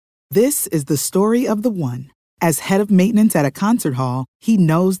This is the story of the one. As head of maintenance at a concert hall, he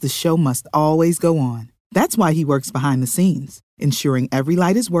knows the show must always go on. That's why he works behind the scenes, ensuring every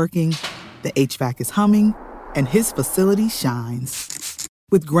light is working, the HVAC is humming, and his facility shines.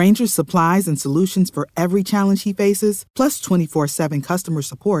 With Grainger's supplies and solutions for every challenge he faces, plus 24/7 customer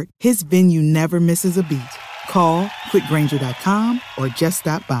support, his venue never misses a beat. Call quickgrainger.com or just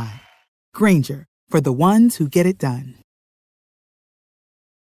stop by. Grainger, for the ones who get it done.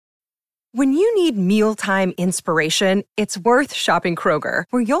 When you need mealtime inspiration, it's worth shopping Kroger,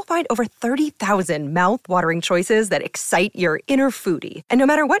 where you'll find over 30,000 mouth-watering choices that excite your inner foodie. And no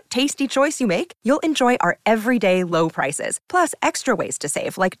matter what tasty choice you make, you'll enjoy our everyday low prices, plus extra ways to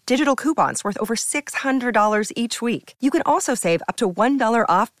save, like digital coupons worth over $600 each week. You can also save up to $1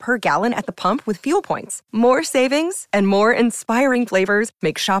 off per gallon at the pump with fuel points. More savings and more inspiring flavors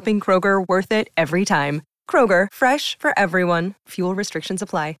make shopping Kroger worth it every time. Kroger, fresh for everyone. Fuel restrictions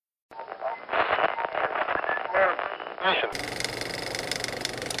apply.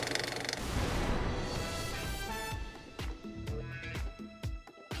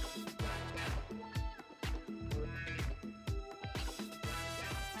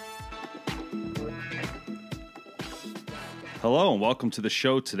 Hello and welcome to the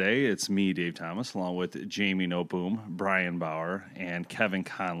show today. It's me, Dave Thomas, along with Jamie Noboom, Brian Bauer, and Kevin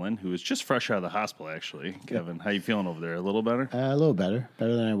Conlon, who is just fresh out of the hospital, actually. Kevin, how you feeling over there? A little better? A little better.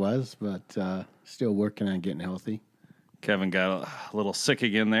 Better than I was, but still working on getting healthy. Kevin got a little sick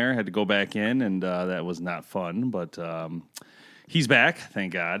again there, had to go back in, and that was not fun. But he's back,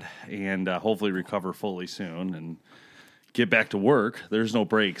 thank God, and hopefully recover fully soon and get back to work. There's no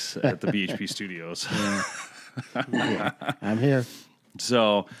breaks at the BHP studios. Yeah, I'm here.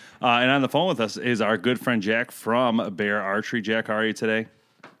 So, and on the phone with us is our good friend Jack from Bear Archery. Jack, how are you today?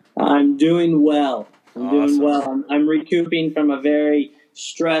 I'm doing well. Awesome. Doing well. I'm recouping from a very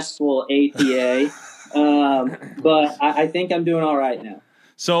stressful ATA, but I think I'm doing all right now.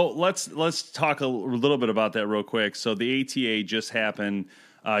 So let's talk a little bit about that real quick. So the ATA just happened.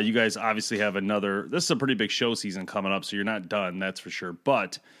 You guys obviously have another. This is a pretty big show season coming up, so you're not done, that's for sure.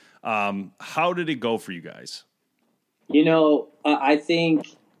 But how did it go for you guys? You know, I think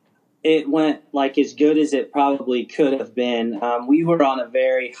it went like as good as it probably could have been. We were on a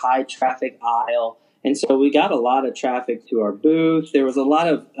very high traffic aisle, and so we got a lot of traffic to our booth. There was a lot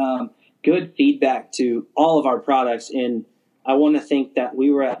of good feedback to all of our products, and I want to think that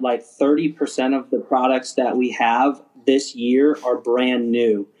we were at like 30% of the products that we have this year are brand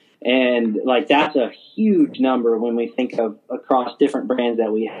new. And like that's a huge number when we think of across different brands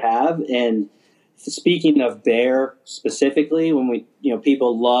that we have. And speaking of Bear specifically, when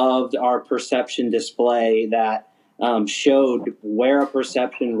people loved our perception display that showed where a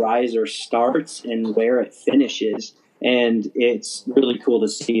perception riser starts and where it finishes. And it's really cool to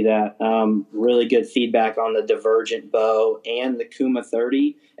see that. Really good feedback on the Divergent bow and the Kuma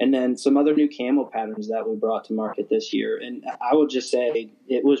 30, and then some other new camo patterns that we brought to market this year. And I would just say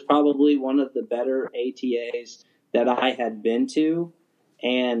it was probably one of the better ATAs that I had been to,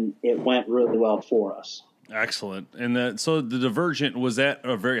 and it went really well for us. Excellent. And so the Divergent, was that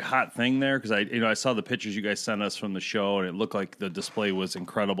a very hot thing there? Because I saw the pictures you guys sent us from the show, and it looked like the display was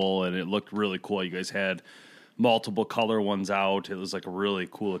incredible, and it looked really cool. You guys had multiple color ones out. It was like a really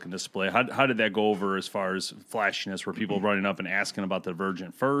cool looking display. How did that go over as far as flashiness? Were people running up and asking about the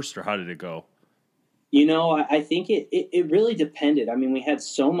Divergent first, or how did it go? You know, I think it really depended. I mean, we had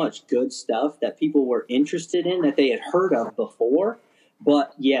so much good stuff that people were interested in that they had heard of before.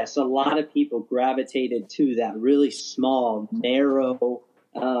 But yes, a lot of people gravitated to that really small, narrow,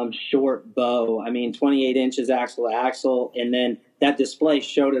 short bow. I mean, 28 inches axle to axle. And then that display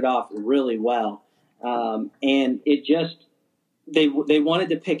showed it off really well. And it just, they wanted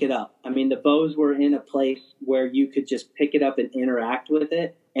to pick it up. I mean, the bows were in a place where you could just pick it up and interact with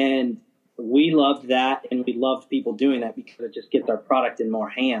it. And we loved that. And we loved people doing that because it just gets our product in more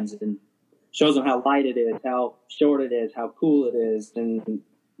hands and shows them how light it is, how short it is, how cool it is. And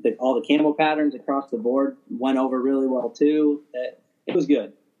all the camo patterns across the board went over really well too. It was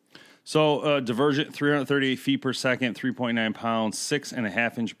good. So, Divergent, 338 feet per second, 3.9 pounds,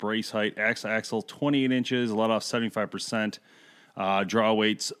 6.5-inch brace height, axle 28 inches, let off 75%, draw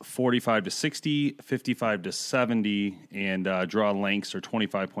weights 45 to 60, 55 to 70, and draw lengths are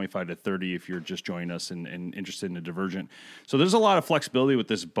 25.5 to 30 if you're just joining us and interested in the Divergent. So there's a lot of flexibility with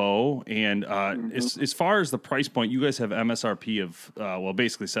this bow, and as far as the price point, you guys have MSRP of,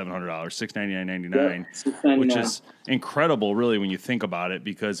 basically $700, $699.99, which is incredible, really, when you think about it,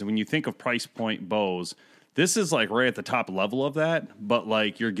 because when you think of price point bows, this is like right at the top level of that, but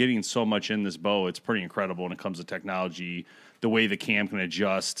like you're getting so much in this bow, it's pretty incredible when it comes to technology, the way the cam can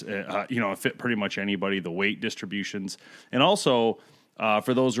adjust, fit pretty much anybody, the weight distributions. And also,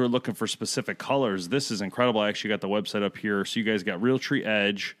 for those who are looking for specific colors, this is incredible. I actually got the website up here. So you guys got Realtree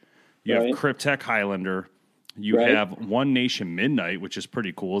Edge, you have Cryptek Highlander, you have One Nation Midnight, which is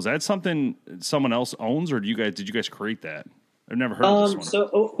pretty cool. Is that something someone else owns, or did you guys create that? I've never heard of this one.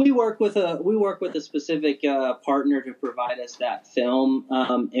 So we work with a specific partner to provide us that film,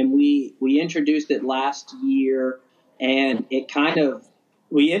 and we introduced it last year, and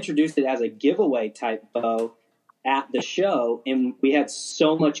we introduced it as a giveaway type bow at the show, and we had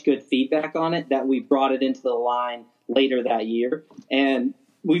so much good feedback on it that we brought it into the line later that year, and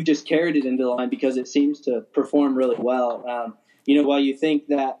we've just carried it into the line because it seems to perform really well. While you think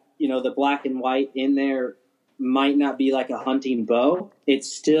that the black and white in there might not be like a hunting bow, it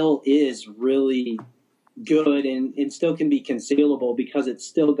still is really good and still can be concealable because it's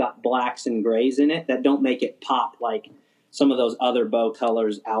still got blacks and grays in it that don't make it pop like some of those other bow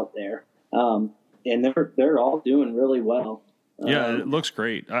colors out there. And they're all doing really well. Yeah, it looks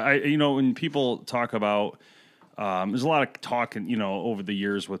great. When people talk about, there's a lot of talk, over the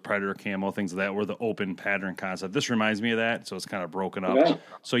years with Predator camo, things like that, where the open pattern concept. This reminds me of that, so it's kind of broken up. Okay.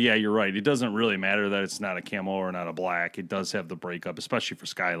 So yeah, you're right. It doesn't really matter that it's not a camo or not a black. It does have the breakup, especially for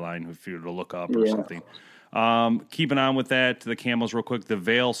Skyline, if you were to look up or something. Keeping on with that, the camos real quick. The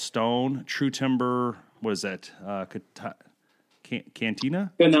Vale Stone, True Timber, what is that?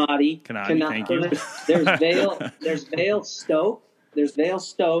 Cantina? Canati, thank you. There's Vale Stoke. There's Vale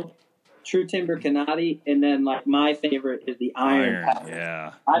Stoke, True Timber Canati, and then like my favorite is the Iron.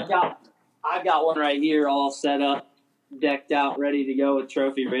 Yeah. I've got one right here all set up, decked out, ready to go with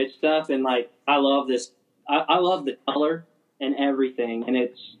Trophy Ridge stuff, and like I love this. I love the color and everything, and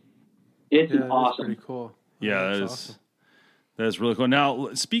it's awesome. That's pretty cool. Yeah, awesome. That is really cool.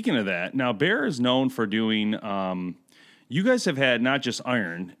 Now, speaking of that, Bear is known for doing. You guys have had not just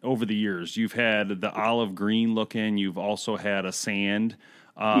iron over the years. You've had the olive green looking. You've also had a sand.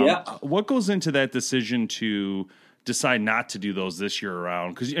 What goes into that decision to decide not to do those this year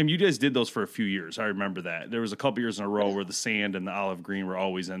around? Because you guys did those for a few years. I remember that. There was a couple years in a row where the sand and the olive green were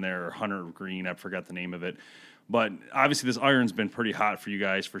always in there, or hunter green. I forgot the name of it. But obviously, this iron's been pretty hot for you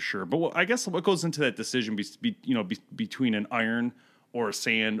guys for sure. But I guess what goes into that decision between an iron or a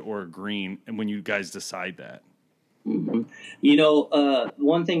sand or a green, and when you guys decide that? Mm-hmm.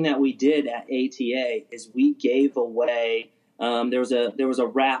 One thing that we did at ATA is we gave away. There was a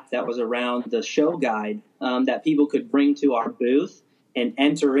wrap that was around the show guide that people could bring to our booth and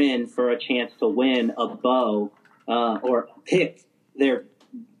enter in for a chance to win a bow or pick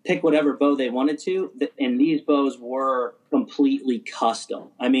whatever bow they wanted to. And these bows were completely custom.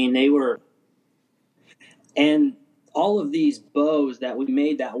 I mean, and all of these bows that we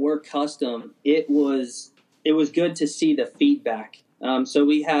made that were custom, it was good to see the feedback. So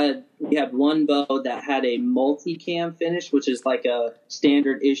we had one bow that had a multi-cam finish, which is like a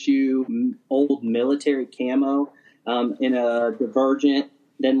standard issue old military camo in a Divergent.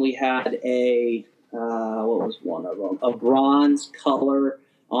 Then we had what was one of them? A bronze color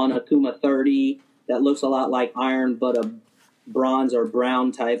on a Kuma 30 that looks a lot like iron, but a bronze or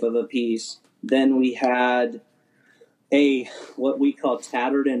brown type of a piece. Then we had what we call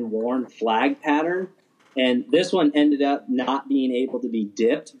tattered and worn flag pattern. And this one ended up not being able to be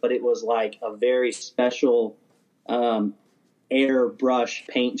dipped, but it was like a very special airbrush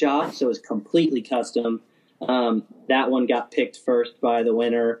paint job. So it was completely custom. That one got picked first by the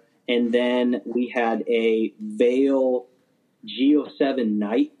winner. And then we had a Vale Geo7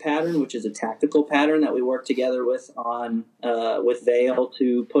 Night pattern, which is a tactical pattern that we worked together with Vale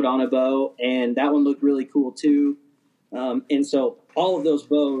to put on a bow. And that one looked really cool too. And so all of those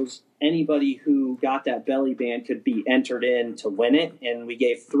bows, anybody who got that belly band could be entered in to win it. And we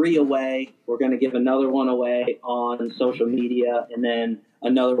gave 3 away. We're going to give another one away on social media and then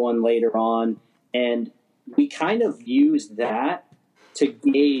another one later on. And we kind of used that to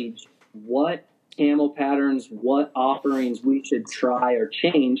gauge what camo patterns, what offerings we should try or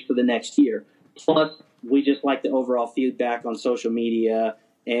change for the next year. Plus, we just like the overall feedback on social media.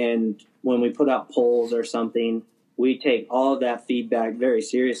 And when we put out polls or something, we take all of that feedback very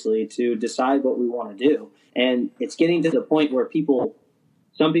seriously to decide what we want to do. And it's getting to the point where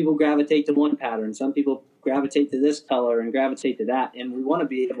some people gravitate to one pattern, some people gravitate to this color and gravitate to that. And we want to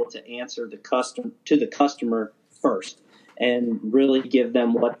be able to answer the customer first and really give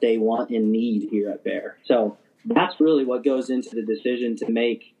them what they want and need here at Bear. So that's really what goes into the decision to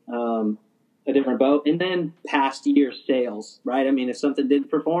make a different bow. And then past year sales, right? I mean, if something didn't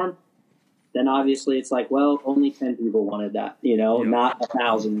perform, then obviously it's like, well, only 10 people wanted that, not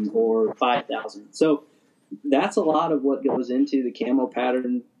 1,000 or 5,000. So that's a lot of what goes into the camo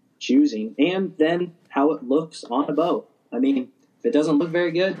pattern choosing, and then how it looks on a bow. I mean, if it doesn't look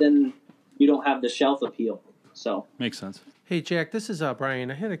very good, then you don't have the shelf appeal. So Makes sense. Hey, Jack, this is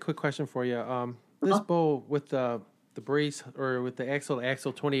Brian. I had a quick question for you. This bow with the brace or with the axle to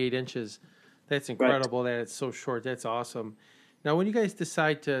axle 28 inches, that's incredible that it's so short. That's awesome. Now, when you guys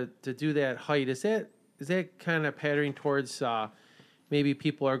decide to do that height, is that kind of patterning towards maybe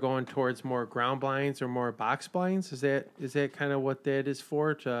people are going towards more ground blinds or more box blinds? Is that kind of what that is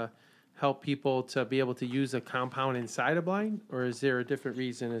for, to help people to be able to use a compound inside a blind, or is there a different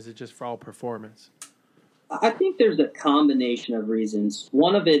reason? Is it just for all performance? I think there's a combination of reasons.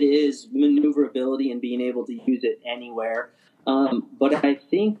 One of it is maneuverability and being able to use it anywhere. But I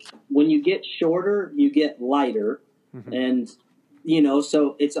think when you get shorter, you get lighter. Mm-hmm. And,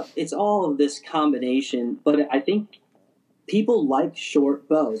 so it's all of this combination. But I think people like short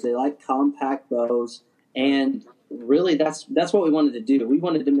bows. They like compact bows. And really, that's what we wanted to do. We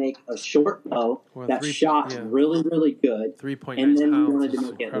wanted to make a short bow that shot really, really good. 3.9 and then pounds we wanted to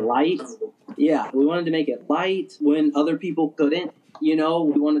make it light. Yeah, we wanted to make it light when other people couldn't. We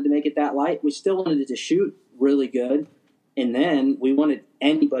wanted to make it that light. We still wanted it to shoot really good. And then we wanted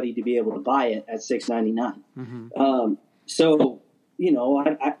anybody to be able to buy it at $699. Mm-hmm.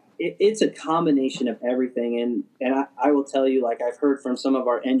 It's a combination of everything. And I will tell you, like I've heard from some of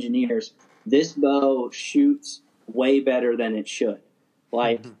our engineers, this bow shoots way better than it should.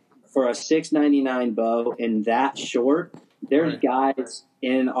 Like for a $699 bow and that short, there's guys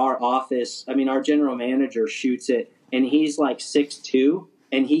in our office. I mean, our general manager shoots it, and he's like 6'2",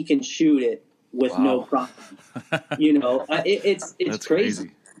 and he can shoot it with no problem. It's That's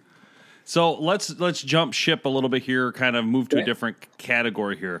crazy. So let's jump ship a little bit here, kind of move to a different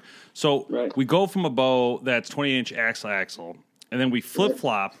category here. So we go from a bow that's 20-inch axle, and then we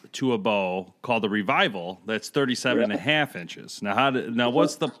flip-flop to a bow called the Revival that's 37.5 inches. Now,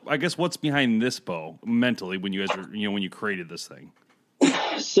 what's behind this bow mentally when you guys were, when you created this thing?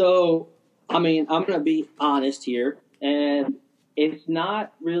 So, I mean, I'm going to be honest here, and it's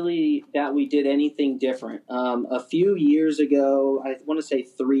not really that we did anything different. A few years ago, I want to say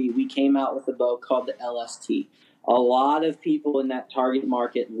 3, we came out with a bow called the LST. A lot of people in that target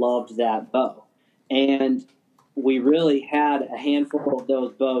market loved that bow, and we really had a handful of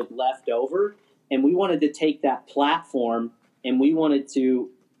those bows left over, and we wanted to take that platform and we wanted to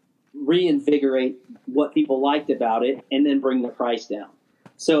reinvigorate what people liked about it and then bring the price down.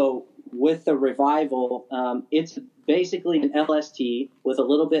 So with the Revival, it's basically an LST with a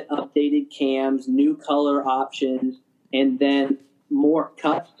little bit updated cams, new color options, and then more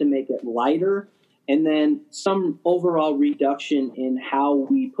cuts to make it lighter, and then some overall reduction in how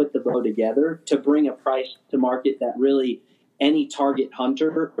we put the bow together to bring a price to market that really any target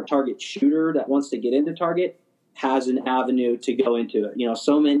hunter or target shooter that wants to get into target has an avenue to go into it.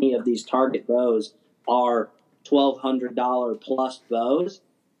 So many of these target bows are $1,200 plus bows.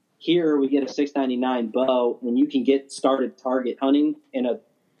 Here we get a $699 bow, and you can get started target hunting in a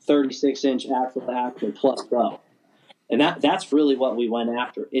 36-inch axle plus bow. And that's really what we went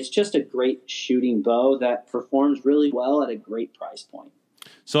after. It's just a great shooting bow that performs really well at a great price point.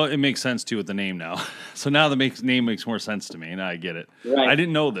 So it makes sense, too, with the name now. So now the name makes more sense to me, and I get it. Right. I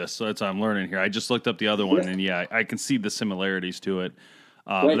didn't know this, so that's what I'm learning here. I just looked up the other one, and I can see the similarities to it.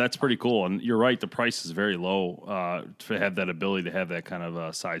 But that's pretty cool. And you're right, the price is very low to have that ability to have that kind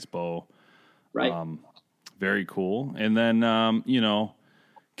of size bow. Right. Very cool. And then,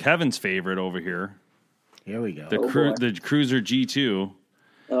 Kevin's favorite over here. Here we go. The Cruiser G2.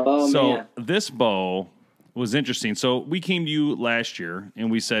 Man. This bow was interesting. So we came to you last year, and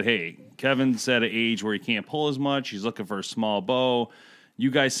we said, hey, Kevin's at an age where he can't pull as much. He's looking for a small bow.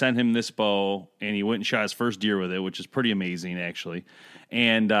 You guys sent him this bow, and he went and shot his first deer with it, which is pretty amazing, actually.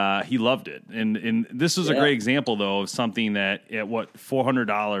 And he loved it. And this is a great example, though, of something that at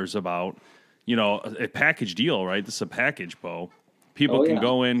 $400 about, a package deal, right? This is a package bow. People can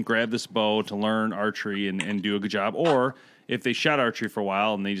go in, grab this bow to learn archery and do a good job. Or if they shot archery for a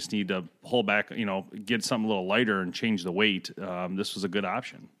while and they just need to pull back, get something a little lighter and change the weight, this was a good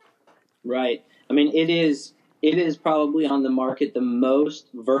option. Right. I mean, it is probably on the market the most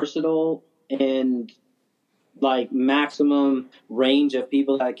versatile and like maximum range of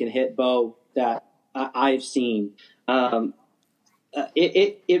people that can hit bow that I've seen.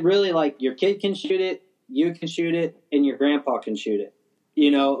 It really, like, your kid can shoot it, you can shoot it, and your grandpa can shoot it.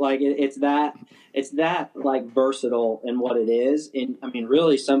 It's that like versatile in what it is. And I mean,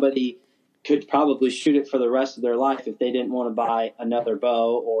 really, somebody could probably shoot it for the rest of their life if they didn't want to buy another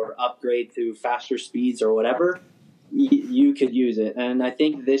bow or upgrade to faster speeds or whatever. you could use it. And I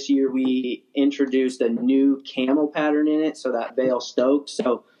think this year we introduced a new camel pattern in it, so that Vail Stoked.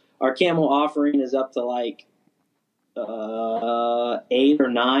 So our camel offering is up to like 8 or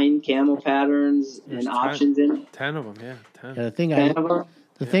 9 camel patterns and options in it. 10 of them, yeah. 10. The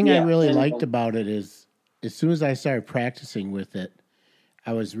thing I really liked about it is, as soon as I started practicing with it,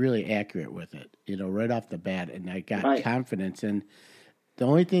 I was really accurate with it, right off the bat, and I got confidence. And the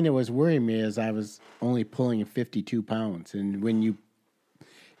only thing that was worrying me is I was only pulling 52 pounds. And when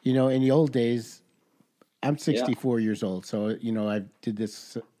in the old days, I'm 64 years old, so I did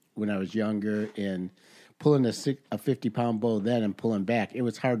this when I was younger, and pulling a 50-pound bow then and pulling back, it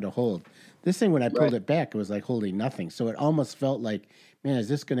was hard to hold. This thing, when I pulled it back, it was like holding nothing. So it almost felt like, man, is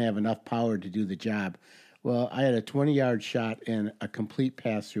this going to have enough power to do the job? Well, I had a 20-yard shot and a complete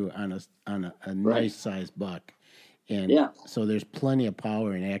pass-through on a nice-sized buck. And so there's plenty of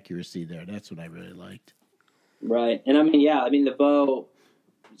power and accuracy there. That's what I really liked. Right. And the bow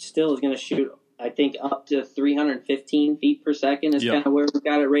still is going to shoot, I think, up to 315 feet per second is kind of where we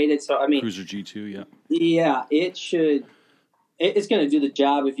got it rated. So, Cruiser G2, yeah. Yeah, it's going to do the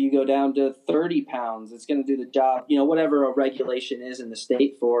job if you go down to 30 pounds. It's going to do the job, whatever a regulation is in the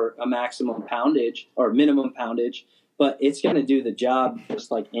state for a maximum poundage or minimum poundage. But it's going to do the job just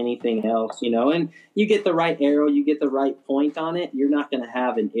like anything else, and you get the right arrow, you get the right point on it, you're not going to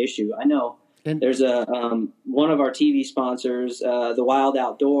have an issue. I know there's one of our TV sponsors, the Wild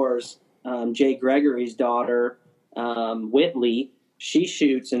Outdoors, Jay Gregory's daughter, Whitley, she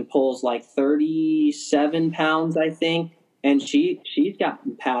shoots and pulls like 37 pounds, I think. And she's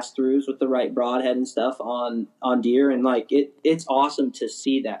gotten pass-throughs with the right broadhead and stuff on deer. And like, it's awesome to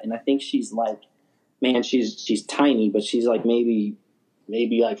see that. And I think she's like, man, she's tiny, but she's like maybe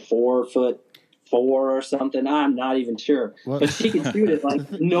like 4'4" or something. I'm not even sure, but she can shoot it like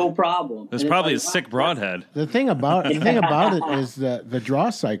no problem. It's probably a sick broadhead. The thing about it is the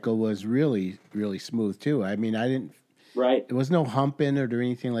draw cycle was really, really smooth too. I mean, I didn't. Right. There was no hump in it or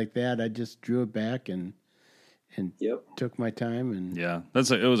anything like that. I just drew it back and took my time. And yeah,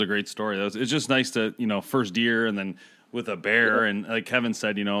 it was a great story. It's just nice to first deer and then with a bear, and like Kevin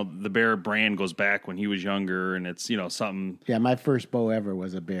said, the bear brand goes back when he was younger, and it's something. Yeah, my first bow ever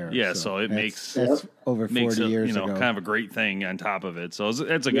was a bear. Yeah, so it makes over 40 years ago. Kind of a great thing on top of it. So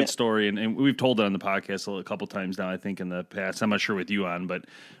it's a good story, and we've told it on the podcast a couple times now. I think in the past, I'm not sure with you on, but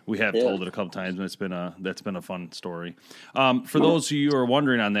we have told it a couple times, and that's been a fun story. For those of you who are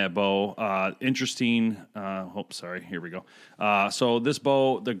wondering on that bow, interesting. Here we go. So this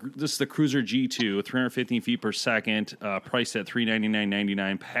bow, this is the Cruiser G2, 315 feet per second. Priced at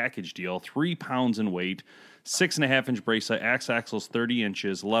 $399.99 package deal, 3 pounds in weight, 6.5-inch bracelet, axle's 30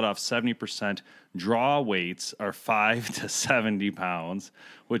 inches, let off 70%. Draw weights are 5 to 70 pounds,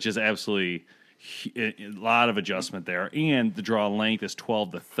 which is absolutely a lot of adjustment there. And the draw length is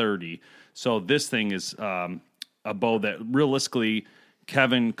 12 to 30. So this thing is a bow that realistically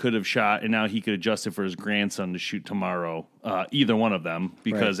Kevin could have shot, and now he could adjust it for his grandson to shoot tomorrow. Either one of them,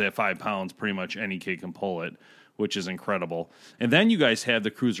 because at 5 pounds, pretty much any kid can pull it, which is incredible. And then you guys have the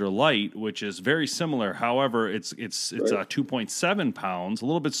Cruiser Light, which is very similar. However, it's 2.7 pounds, a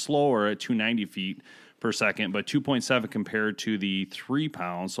little bit slower at 290 feet per second, but 2.7 compared to the 3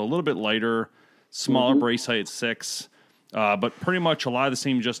 pounds. So a little bit lighter, smaller brace height at 6, but pretty much a lot of the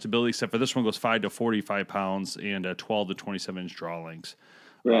same adjustability, except for this one goes 5 to 45 pounds and 12 to 27-inch draw lengths.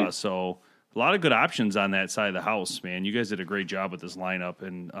 Right. So a lot of good options on that side of the house, man. You guys did a great job with this lineup.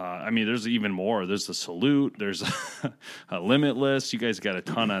 And, there's even more. There's the Salute. There's a Limitless. You guys got a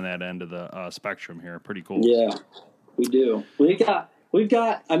ton on that end of the spectrum here. Pretty cool. Yeah, we do. We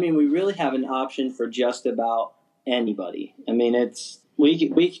really have an option for just about anybody. I mean,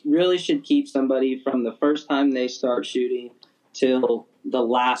 we really should keep somebody from the first time they start shooting till the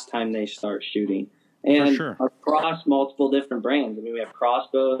last time they start shooting. And across multiple different brands. I mean, we have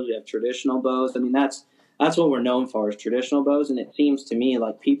crossbows, we have traditional bows. I mean, that's what we're known for, is traditional bows. And it seems to me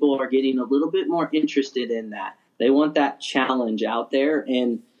like people are getting a little bit more interested in that. They want that challenge out there,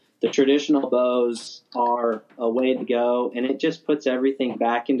 and the traditional bows are a way to go. And it just puts everything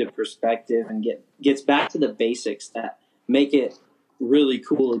back into perspective and gets back to the basics that make it really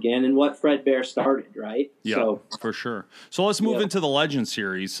cool again, and what Fred Bear started, right? Yeah, for sure. So let's move into the Legend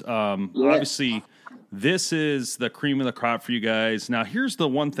Series. Obviously, this is the cream of the crop for you guys. Now, here's the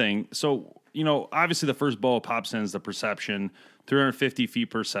one thing. So, obviously the first bow pops in is the Perception, 350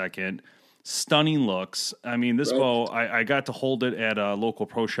 feet per second. Stunning looks. I mean, this bow, I got to hold it at a local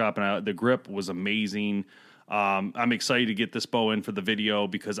pro shop, and the grip was amazing. I'm excited to get this bow in for the video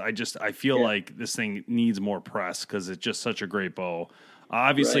because I feel like this thing needs more press because it's just such a great bow.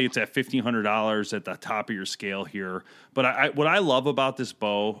 Obviously, it's at $1,500 at the top of your scale here. But what I love about this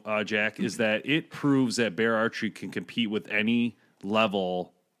bow, Jack, is that it proves that Bear Archery can compete with any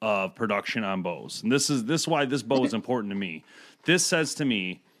level of production on bows. And this is why this bow is important to me. This says to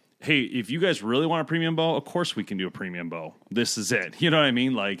me, hey, if you guys really want a premium bow, of course we can do a premium bow. This is it. You know what I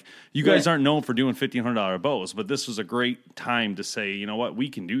mean? Like, you guys aren't known for doing $1,500 bows, but this was a great time to say, you know what, we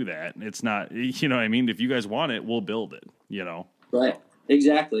can do that. It's not, you know what I mean? If you guys want it, we'll build it, you know? Right.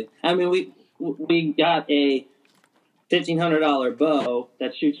 Exactly. I mean, we got a $1,500 bow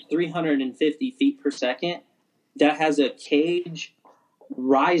that shoots 350 feet per second that has a cage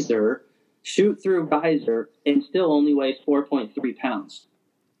riser, shoot through riser, and still only weighs 4.3 pounds.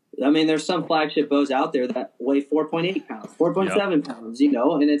 I mean, there's some flagship bows out there that weigh 4.8 pounds, 4.7 pounds, you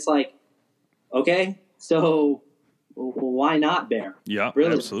know, and it's like, okay, so why not Bear? Yeah,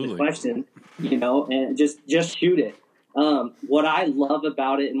 really, absolutely. The question, you know, and just shoot it. What I love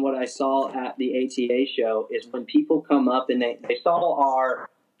about it and what I saw at the ATA show is when people come up and they saw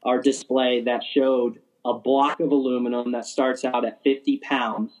our display that showed a block of aluminum that starts out at 50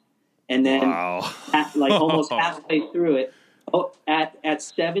 pounds. And then almost halfway through it, at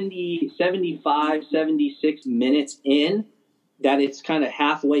 70, 75, 76 minutes in, that it's kind of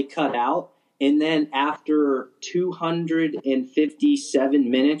halfway cut out. And then after 257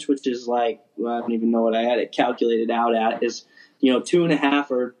 minutes, which is like, well, I don't even know what I had it calculated out at, is,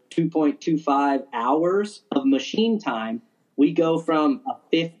 2.5 or 2.25 hours of machine time, we go from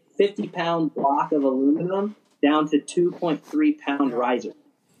a 50-pound block of aluminum down to 2.3-pound riser.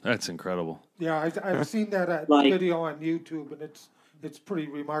 That's incredible. Yeah, I've seen that video on YouTube, and it's pretty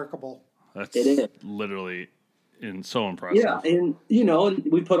remarkable. It is literally so impressive. Yeah, and and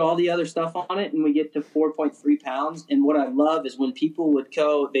we put all the other stuff on it, and we get to 4.3 pounds. And what I love is when people would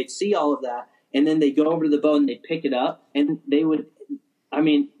go, they'd see all of that, and then they go over to the bow and they pick it up, and they would. I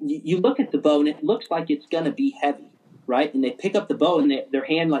mean, you look at the bow and it looks like it's going to be heavy, right? And they pick up the bow and their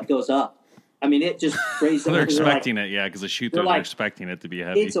hand goes up. I mean, it just raises. They're expecting it, yeah, because the shoot they're expecting it to be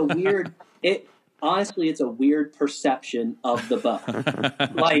heavy. It's a weird. Honestly, it's a weird perception of the bow.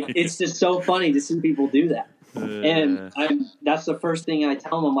 It's just so funny to see people do that. And that's the first thing I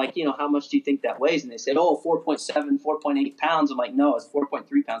tell them. I'm like, how much do you think that weighs? And they said, 4.7, 4.8 pounds. I'm like, no, it's 4.3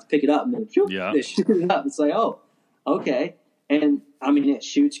 pounds. Pick it up. And then they shoot it up. It's like, oh, okay. And I mean, it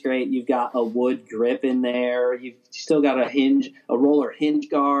shoots great. You've got a wood grip in there. You've still got a roller hinge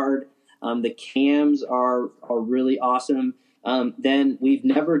guard. The cams are really awesome. Then we've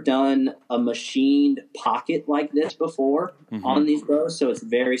never done a machined pocket like this before on these bows. So it's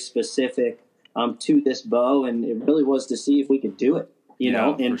very specific to this bow, and it really was to see if we could do it,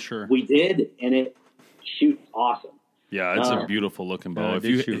 and for sure. We did, and it shoots awesome. Yeah, it's a beautiful looking bow. It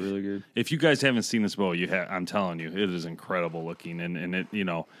did shoot really good. If you guys haven't seen this bow, I'm telling you, it is incredible looking, and it,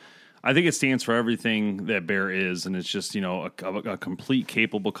 I think it stands for everything that Bear is, and it's just, a complete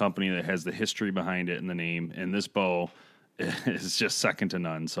capable company that has the history behind it and the name, and this bow is just second to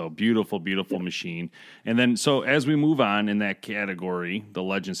none. So beautiful, beautiful machine. And then, so as we move on in that category, the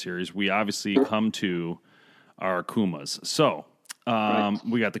Legend Series, we obviously come to our Kumas. So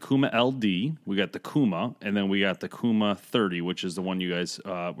we got the Kuma LD, we got the Kuma, and then we got the Kuma 30, which is the one you guys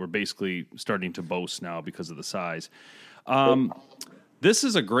were basically starting to boast now because of the size. This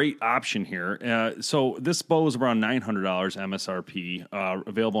is a great option here. So this bow is around $900 MSRP,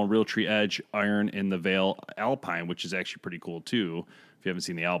 available on Realtree Edge, Iron, and the Vail Alpine, which is actually pretty cool too, if you haven't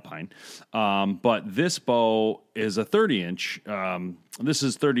seen the Alpine. But this bow is a 30-inch. This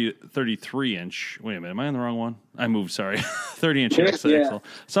is 33-inch. Wait a minute, am I on the wrong one? I moved, sorry. 30-inch axle.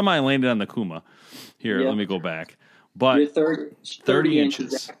 Somehow I landed on the Kuma. Here, let me go back. But 30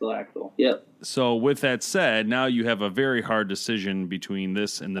 inches. Axle. Yep. So with that said, now you have a very hard decision between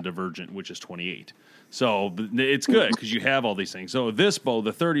this and the Divergent, which is 28. So it's good because you have all these things. So this bow,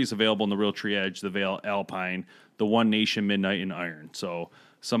 the 30 is available in the Realtree Edge, the Vail Alpine, the One Nation Midnight, and Iron. So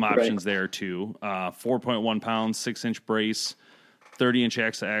some options there too. 4.1 pounds, 6-inch brace, 30-inch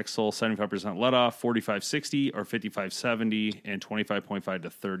axle, 75% let off, 45/60 or 55/70, and 25.5 to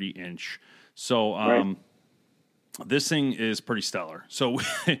 30-inch. So this thing is pretty stellar. So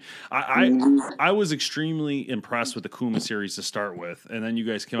I was extremely impressed with the Kuma series to start with, and then you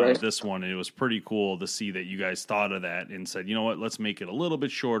guys came out with this one, and it was pretty cool to see that you guys thought of that and said, you know what, let's make it a little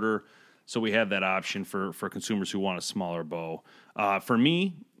bit shorter so we have that option for consumers who want a smaller bow. For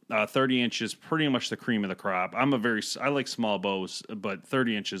me, 30 inches pretty much the cream of the crop. I like small bows, but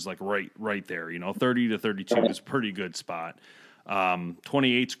 30 inches like right there. 30 to 32 is a pretty good spot.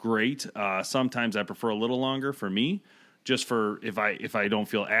 28's great. Sometimes I prefer a little longer for me. just for if I don't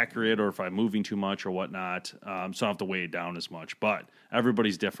feel accurate or if I'm moving too much or whatnot, so I don't have to weigh it down as much. But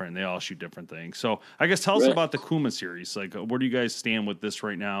everybody's different; they all shoot different things. So I guess tell us about the Kuma series. Like, where do you guys stand with this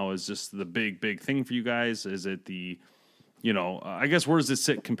right now? Is this the big thing for you guys? Is it the, I guess where does it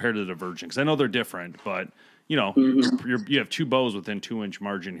sit compared to the Virgin? Because I know they're different, but you have two bows within 2-inch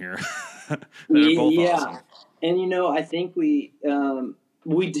margin here. That are both awesome. And I think we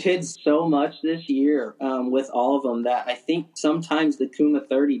did so much this year with all of them that I think sometimes the Kuma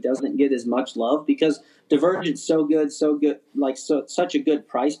 30 doesn't get as much love because Divergent's so good, like such a good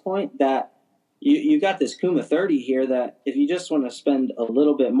price point that you got this Kuma 30 here that if you just want to spend a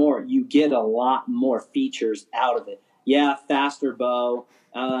little bit more, you get a lot more features out of it. Yeah, faster bow,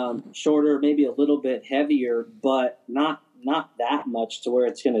 shorter, maybe a little bit heavier, but not that much to where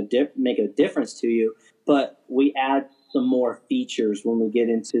it's going to make a difference to you. But we add some more features when we get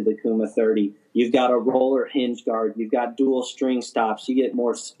into the Kuma 30. You've got a roller hinge guard. You've got dual string stops. You get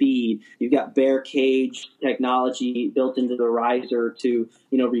more speed. You've got bare cage technology built into the riser to,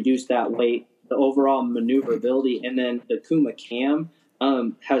 reduce that weight, the overall maneuverability. And then the Kuma cam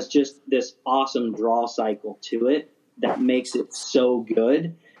has just this awesome draw cycle to it that makes it so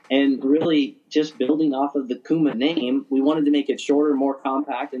good. And really, just building off of the Kuma name, we wanted to make it shorter, more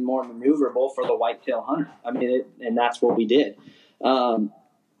compact, and more maneuverable for the whitetail hunter. I mean, and that's what we did. And,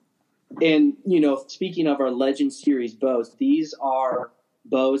 speaking of our Legend Series bows, these are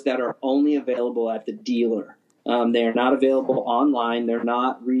bows that are only available at the dealer. They are not available online. They're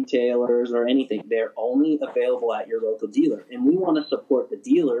not retailers or anything. They're only available at your local dealer. And we want to support the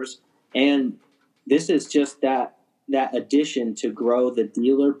dealers. And this is just that addition to grow the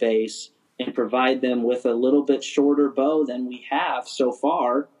dealer base and provide them with a little bit shorter bow than we have so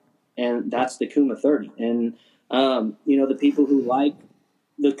far. And that's the Kuma 30. And, the people who like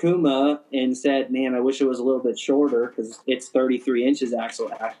the Kuma and said, man, I wish it was a little bit shorter because it's 33 inches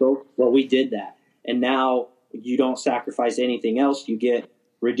axle. Well, we did that. And now you don't sacrifice anything else. You get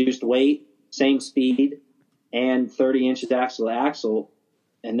reduced weight, same speed, and 30 inches axle to axle.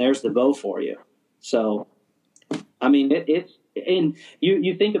 And there's the bow for you. So, I mean, it's and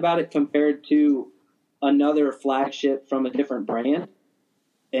you think about it compared to another flagship from a different brand,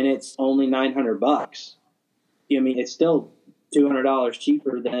 and it's only $900. I mean, it's still $200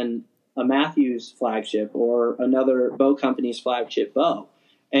 cheaper than a Matthews flagship or another bow company's flagship bow,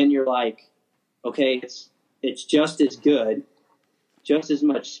 and you're like, okay, it's just as good, just as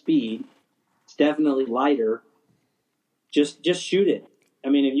much speed. It's definitely lighter. Just shoot it. I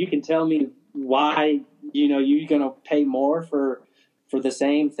mean, if you can tell me why you're going to pay more for the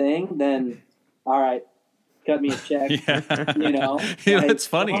same thing, then all right, cut me a check. It's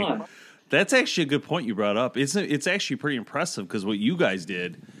funny. That's actually a good point you brought up. It's actually pretty impressive because what you guys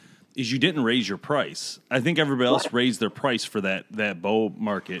did is you didn't raise your price. I think everybody else raised their price for that bow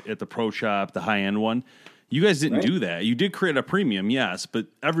market at the pro shop, the high end one. You guys didn't do that. You did create a premium, yes, but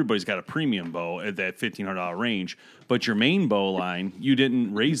everybody's got a premium bow at that $1,500 range. But your main bow line, you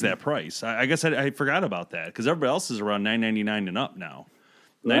didn't raise that price. I guess I forgot about that because everybody else is around $999 and up now.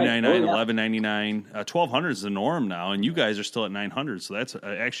 $999, $1,199, $1,200 is the norm now, and you guys are still at $900. So that's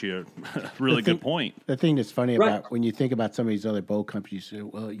actually a really good point. The thing that's funny about when you think about some of these other bow companies, you say,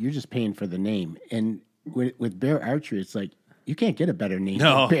 well, you're just paying for the name, and with Bear Archery, it's like you can't get a better name.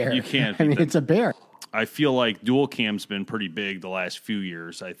 No, than Bear. You can't. I mean, it's a Bear. I feel like dual cam's been pretty big the last few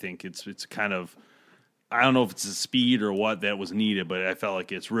years. I think it's kind of, I don't know if it's the speed or what that was needed, but I felt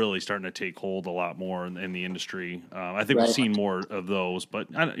like it's really starting to take hold a lot more in the industry. I think we've seen more of those, but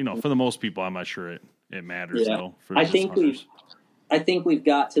for the most people, I'm not sure it matters though. I think we've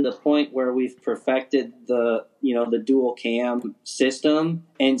got to the point where we've perfected the dual cam system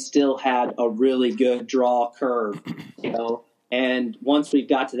and still had a really good draw curve, And once we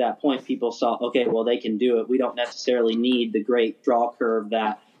got to that point, people saw, okay, well, they can do it. We don't necessarily need the great draw curve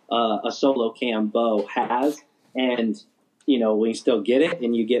that a solo cam bow has. And, we still get it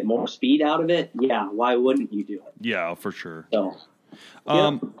and you get more speed out of it. Yeah, why wouldn't you do it? Yeah, for sure.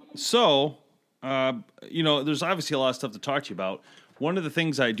 So, there's obviously a lot of stuff to talk to you about. One of the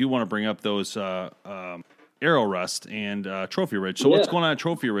things I do want to bring up, though, is Arrow Rest and Trophy Ridge. So what's going on at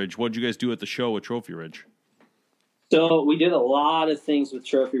Trophy Ridge? What did you guys do at the show with Trophy Ridge? So we did a lot of things with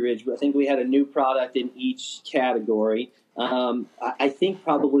Trophy Ridge, but I think we had a new product in each category. I think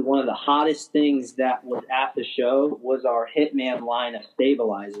probably one of the hottest things that was at the show was our Hitman line of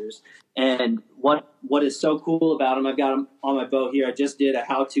stabilizers. And what is so cool about them, I've got them on my bow here. I just did a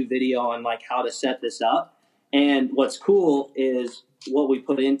how-to video on how to set this up. And what's cool is what we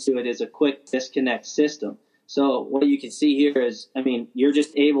put into it is a quick disconnect system. So what you can see here is, you're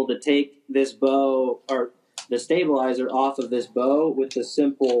just able to take this bow or the stabilizer off of this bow with the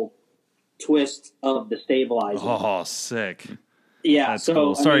simple twist of the stabilizer. Oh, sick. Yeah, that's so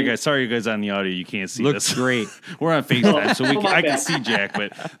cool. Sorry, you guys on the audio, you can't see looks this. Great. We're on FaceTime, so I can see Jack,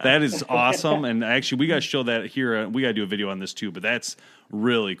 but that is awesome. And actually, we got to show that here. We got to do a video on this too, but that's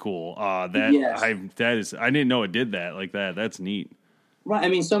really cool. I didn't know it did that like that. That's neat. Right. I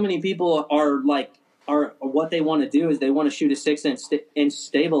mean, so many people are what they want to do is they want to shoot a 6-inch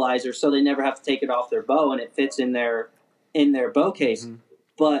stabilizer so they never have to take it off their bow and it fits in their bow case. Mm-hmm.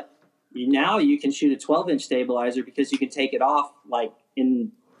 But now you can shoot a 12-inch stabilizer because you can take it off like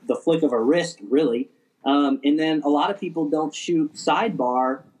in the flick of a wrist, really. And then a lot of people don't shoot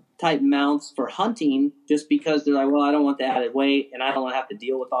sidebar type mounts for hunting just because they're like, well, I don't want the added weight and I don't want to have to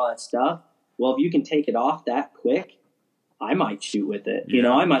deal with all that stuff. Well, if you can take it off that quick, I might shoot with it. Yeah. You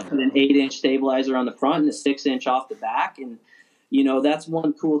know, I might put an 8-inch stabilizer on the front and a 6-inch off the back. And, you know, that's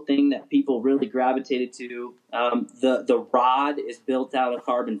one cool thing that people really gravitated to. The rod is built out of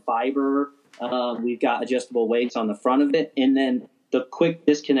carbon fiber. We've got adjustable weights on the front of it. And then the quick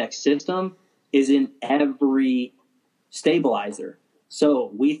disconnect system is in every stabilizer.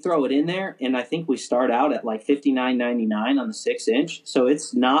 So we throw it in there, and I think we start out at like $59.99 on the 6-inch. So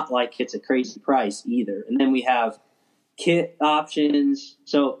it's not like it's a crazy price either. And then we have kit options.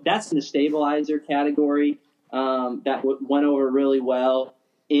 So that's in the stabilizer category. That went over really well.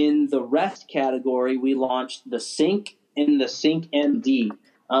 In the rest category, we launched the Sync and the Sync MD.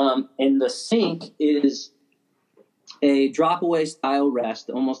 And the Sync is a drop-away style rest,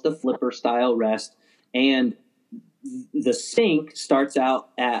 almost a flipper style rest. And the Sync starts out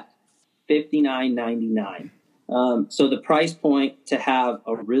at $59.99. So the price point to have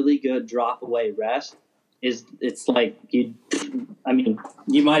a really good drop-away rest is it's like you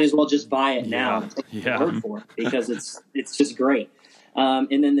might as well just buy it now. Yeah. Word for it because it's just great.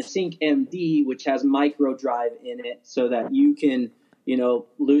 And then the Sync MD, which has micro drive in it, so that you can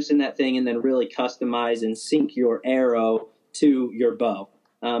loosen that thing and then really customize and sync your arrow to your bow.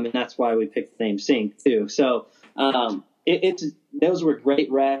 And that's why we picked the name Sync too. So those were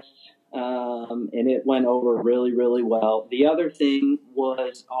great rests, and it went over really, really well. The other thing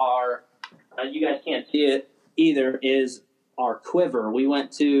was our you guys can't see it either, is our quiver. We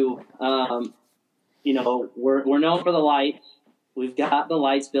went to, we're known for the lights. We've got the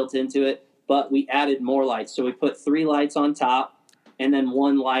lights built into it, but we added more lights. So we put 3 lights on top and then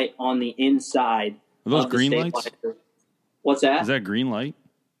 1 light on the inside. Are those green lights? What's that? Is that green light?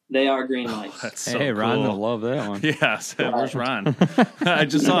 They are green lights. That's so hey, Ron cool. will love that one. Yeah, where's Ron? I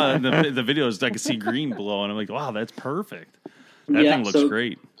just saw in the videos, I could see green below, and I'm like, wow, that's perfect. That thing looks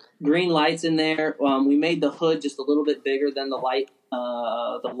great. Green lights in there. We made the hood just a little bit bigger than the light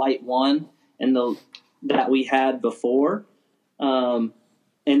one and that we had before. And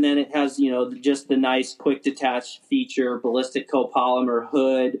then it has, just the nice quick detach feature, ballistic copolymer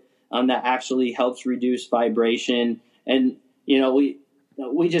hood that actually helps reduce vibration. And,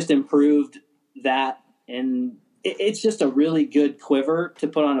 we just improved that, and it's just a really good quiver to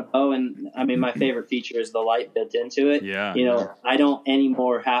put on a bow. And I mean, my favorite feature is the light built into it. Yeah. I don't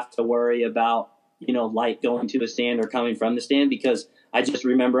anymore have to worry about, light going to a stand or coming from the stand, because I just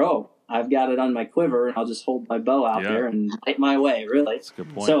remember, I've got it on my quiver and I'll just hold my bow out there and light my way, really. That's a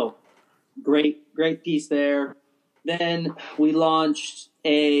good point. So great piece there. Then we launched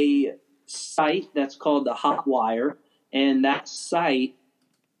a sight that's called the Hot Wire, and that sight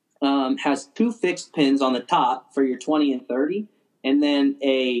has 2 fixed pins on the top for your 20 and 30, and then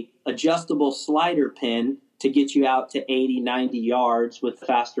a adjustable slider pin to get you out to 80, 90 yards with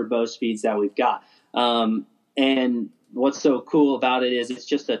faster bow speeds that we've got. And what's so cool about it is it's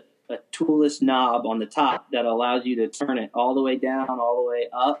just a toolless knob on the top that allows you to turn it all the way down, all the way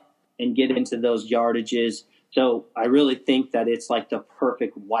up, and get into those yardages. So I really think that it's like the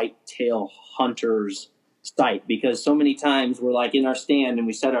perfect whitetail hunter's sight, because so many times we're like in our stand and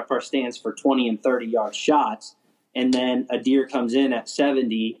we set up our stands for 20 and 30 yard shots, and then a deer comes in at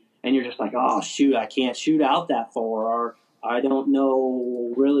 70 and you're just like, oh shoot, I can't shoot out that far, or I don't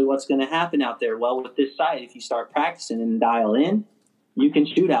know really what's going to happen out there. Well, with this sight, if you start practicing and dial in, you can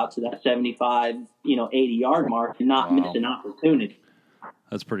shoot out to that 75, 80 yard mark and not miss an opportunity.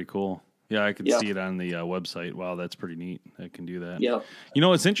 That's pretty cool. Yeah, I could see it on the website. Wow, that's pretty neat. I can do that. Yep.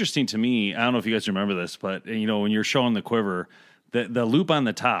 It's interesting to me. I don't know if you guys remember this, but when you're showing the quiver, the loop on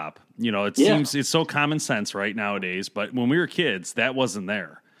the top, seems it's so common sense right nowadays. But when we were kids, that wasn't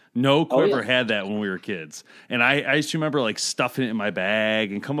there. No quiver had that when we were kids. And I used to remember like stuffing it in my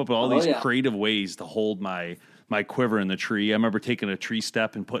bag and come up with all these creative ways to hold my my quiver in the tree. I remember taking a tree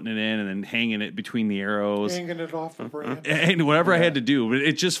step and putting it in and then hanging it between the arrows. Hanging it off the branch. And whatever I had to do. But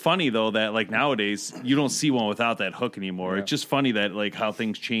it's just funny, though, that like nowadays you don't see one without that hook anymore. It's just funny that like how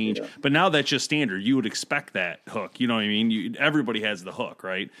things change. Yeah. But now that's just standard. You would expect that hook. You know what I mean? Everybody has the hook,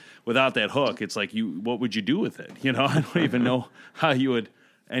 right? Without that hook, it's like what would you do with it? You know, I don't even know how you would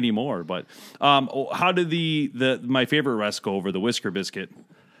anymore. But how did my favorite rest go over, the Whisker Biscuit?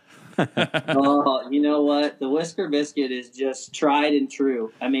 Oh, you know what? The Whisker Biscuit is just tried and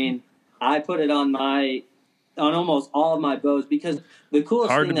true. I mean, I put it on almost all of my bows because the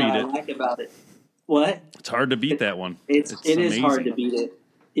coolest thing that I like about it. What? It's hard to beat that one. It is hard to beat it.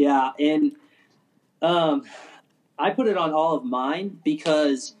 Yeah, and I put it on all of mine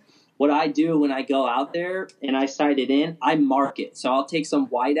because what I do when I go out there and I sight it in, I mark it. So I'll take some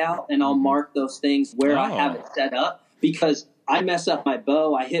white out and I'll mark those things where I have it set up because I mess up my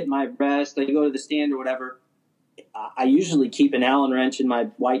bow, I hit my rest, I go to the stand or whatever. I usually keep an Allen wrench in my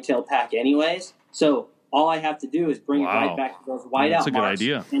whitetail pack anyways. So all I have to do is bring it right back to those white out marks. That's a good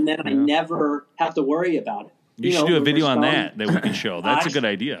idea. And then I never have to worry about it. You should do a video on that we can show. That's a good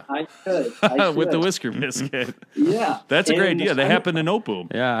idea. I should. With the Whisker Biscuit. Yeah. That's a great idea. They happen to Note Boom.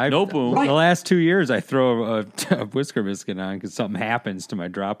 Yeah. Note Boom. Right. The last 2 years, I throw a Whisker Biscuit on because something happens to my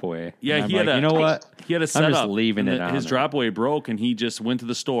drop away. Yeah, you know what? He had a setup. I'm just leaving it on. His drop away broke, and he just went to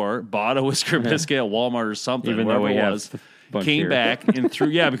the store, bought a Whisker Biscuit at Walmart or something, even though it was. Came back and threw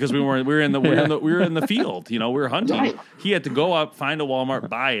because we were in the field, you know, we were hunting. Right. He had to go up, find a Walmart,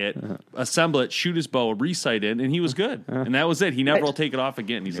 buy it, assemble it, shoot his bow, re-sight it, and he was good. And that was it. He never will take it off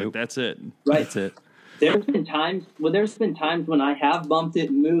again. He's like, that's it. Right. That's it. There's been times when I have bumped it,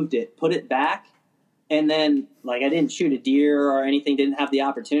 moved it, put it back, and then like I didn't shoot a deer or anything, didn't have the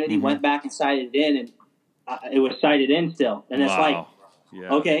opportunity, went back and sighted it in, and it was sighted in still. And it's like,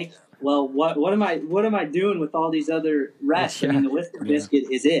 okay. Well, what am I doing with all these other rests? I mean, the Whisker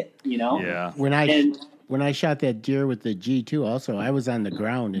Biscuit is it, you know? Yeah. When I shot that deer with the G2, also I was on the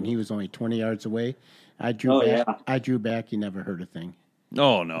ground and he was only 20 yards away. I drew back. Yeah. I drew back. He never heard a thing.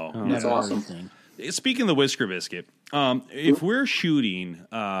 Oh no, that's awesome. Speaking of the Whisker Biscuit, if we're shooting,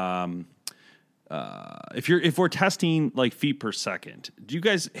 if we're testing like feet per second, do you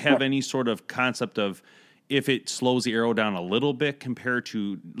guys have any sort of concept of if it slows the arrow down a little bit compared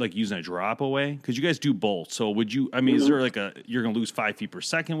to like using a drop away? Because you guys do both. So would you, is there like you're going to lose 5 feet per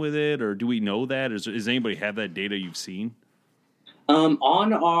second with it, or do we know that? Does anybody have that data you've seen? On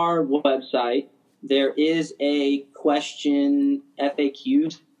our website, there is a question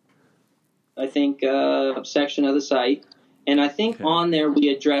FAQs, I think, section of the site. And I think on there we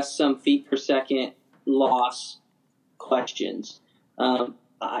address some feet per second loss questions.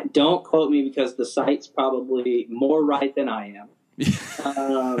 Don't quote me because the site's probably more right than I am.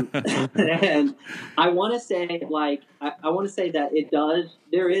 And I want to say, that it does.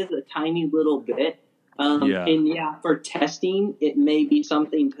 There is a tiny little bit. And for testing, it may be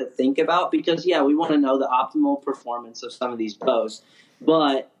something to think about because, we want to know the optimal performance of some of these bows.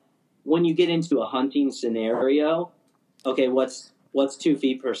 But when you get into a hunting scenario, okay, what's 2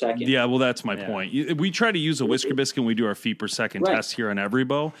 feet per second? Yeah, well, that's my point. We try to use a Whisker Biscuit when we do our feet per second test here on every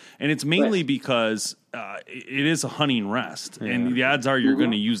bow, and it's mainly because it is a hunting rest, and the odds are you're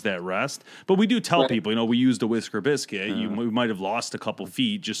going to use that rest. But we do tell people, we used a Whisker Biscuit. We might have lost a couple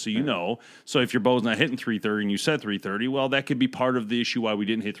feet, just so you know. So if your bow's not hitting 330 and you said 330, well, that could be part of the issue why we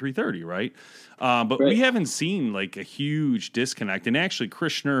didn't hit 330, right? But we haven't seen like a huge disconnect. And actually,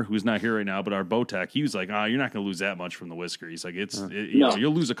 Chris Schnur, who's not here right now, but our bow tech, he was like, you're not going to lose that much from the Whisker. He's like,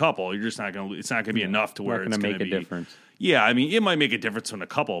 you'll lose a couple. You're just not going to. It's not going to be enough to where it's going to make a difference. Yeah, I mean, it might make a difference in a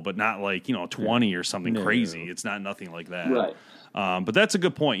couple, but not like 20 or something crazy. It's not nothing like that. Right. But that's a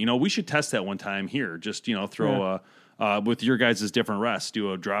good point. We should test that one time here. Just throw with your guys' different rests,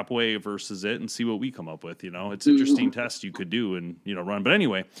 do a drop away versus it, and see what we come up with. It's an interesting test you could do and run. But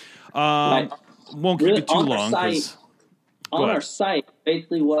anyway, won't keep it too long. On our site,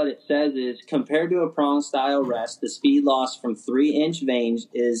 basically what it says is, compared to a prong style rest, the speed loss from 3-inch vanes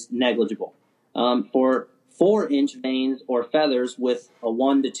is negligible. For 4-inch vanes or feathers with a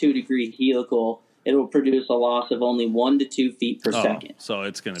 1 to 2 degree helical, it will produce a loss of only 1 to 2 feet per second. So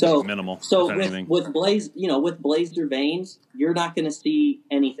it's going to be minimal. So with blazer vanes, you're not going to see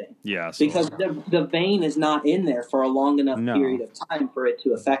anything. Yeah, because the vane is not in there for a long enough period of time for it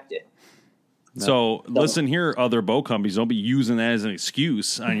to affect it. So listen here, other bow companies, don't be using that as an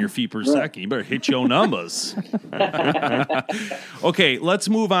excuse on your feet per second. You better hit your numbers. Okay, let's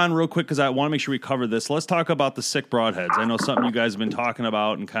move on real quick because I want to make sure we cover this. Let's talk about the sick broadheads. I know something you guys have been talking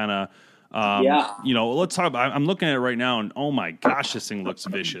about and kind of Let's talk about, I'm looking at it right now, and oh my gosh, this thing looks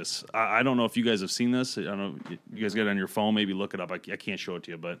vicious. I don't know if you guys have seen this. I don't know if you guys got it on your phone, maybe look it up. I can't show it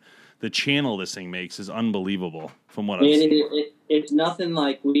to you, but the channel this thing makes is unbelievable from what I've seen. It's nothing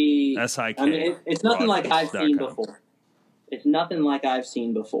like SIK. I mean, it's nothing like I've seen before. It's nothing like I've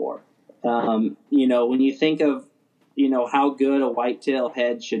seen before. When you think of, how good a whitetail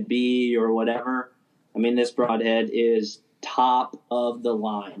head should be or whatever, I mean, this broadhead is top of the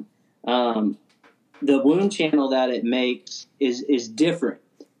line. The wound channel that it makes is different,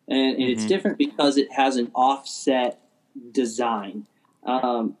 and it's different because it has an offset design.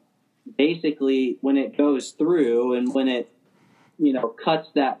 Basically, when it goes through and when it, cuts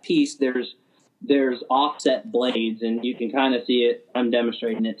that piece, there's offset blades, and you can kind of see it. I'm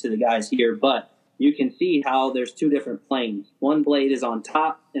demonstrating it to the guys here, but you can see how there's two different planes. One blade is on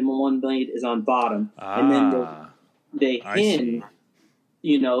top and one blade is on bottom, and then they hinge.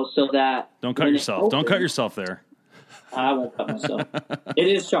 So that don't cut yourself. Don't cut yourself there. I won't cut myself. It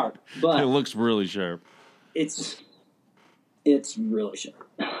is sharp, but it looks really sharp. It's really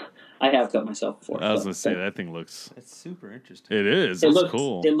sharp. I have cut myself before. I was going to say that thing looks. It's super interesting. It is. It's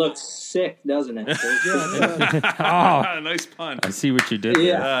cool. It looks sick, doesn't it? Nice pun. I see what you did there.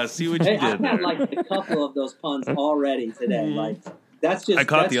 Yeah, see what you did I've there. had a couple of those puns already today. That's just. I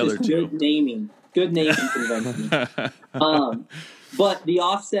caught the other two. Good naming convention. But the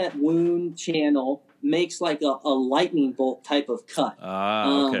offset wound channel makes like a lightning bolt type of cut.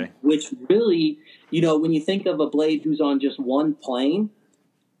 Okay. Which really, when you think of a blade who's on just one plane,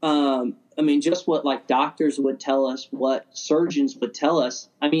 just what doctors would tell us, what surgeons would tell us,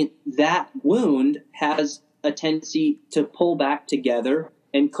 that wound has a tendency to pull back together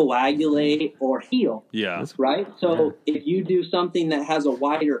and coagulate or heal. Yeah. Right? So if you do something that has a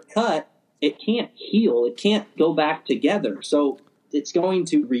wider cut, it can't heal. It can't go back together. So it's going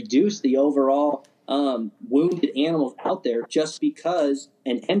to reduce the overall wounded animals out there just because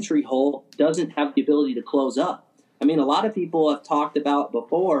an entry hole doesn't have the ability to close up. A lot of people have talked about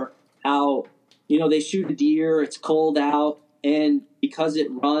before how, they shoot a deer, it's cold out, and because it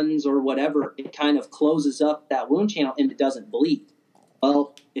runs or whatever, it kind of closes up that wound channel and it doesn't bleed.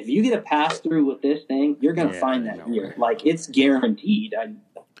 Well, if you get a pass through with this thing, you're going to find that deer. It's guaranteed.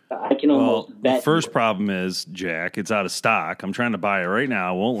 I can almost bet. The first problem is, Jack, it's out of stock. I'm trying to buy it right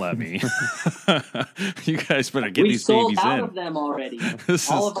now. It won't let me. You guys better get these babies in. We sold out of them already.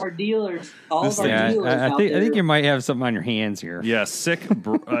 All of our dealers. I think you might have something on your hands here. Yeah, sick.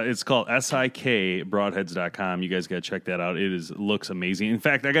 It's called SIKBroadheads.com. You guys got to check that out. It looks amazing. In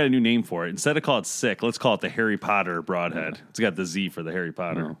fact, I got a new name for it. Instead of call it sick, let's call it the Harry Potter broadhead. It's got the Z for the Harry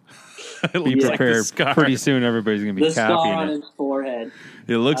Potter. Be prepared. Pretty soon, everybody's going to be the copying scar on it. his forehead.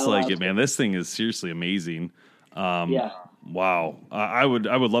 It looks like it, man. This thing is seriously amazing. Wow. I would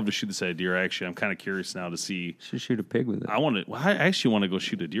love to shoot this at a deer. Actually, I'm kind of curious now to see. Should shoot a pig with it. I actually want to go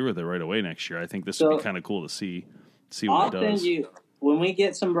shoot a deer with it right away next year. I think this would be kind of cool to see what it does. Send you, when we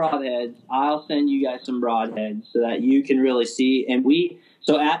get some broadheads, I'll send you guys some broadheads so that you can really see. And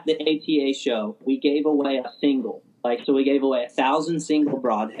so at the ATA show, we gave away a single. We gave away 1,000 single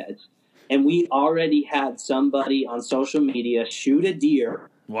broadheads. And we already had somebody on social media shoot a deer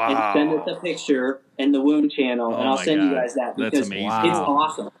and send us a picture and the wound channel, and I'll send you guys that because that's amazing. It's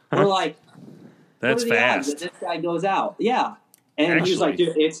awesome. We're like, that's fast. That this guy goes out, yeah. And he was like,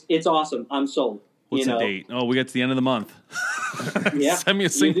 dude, it's awesome. I'm sold. What's the date? Oh, we got to the end of the month. Yeah, send me a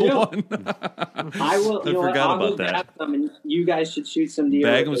single one. I will. I forgot about that. And you guys should shoot some deer.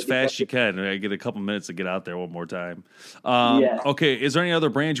 Bag them as fast as you can. I get a couple minutes to get out there one more time. Okay, is there any other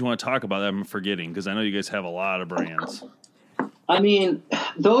brands you want to talk about that I'm forgetting? Because I know you guys have a lot of brands.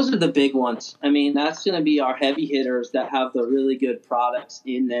 Those are the big ones. That's going to be our heavy hitters that have the really good products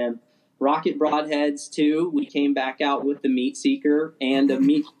in them. Rocket Broadheads, too. We came back out with the Meat Seeker and a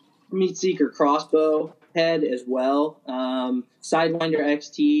Meat Seeker crossbow head as well. Sidewinder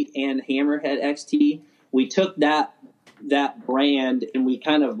XT and Hammerhead XT. We took that brand and we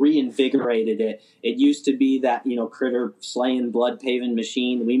kind of reinvigorated it. It used to be that, critter slaying blood paving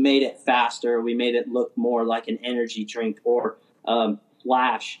machine. We made it faster. We made it look more like an energy drink or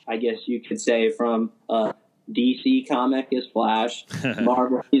Flash, I guess you could say, from DC comic is Flash.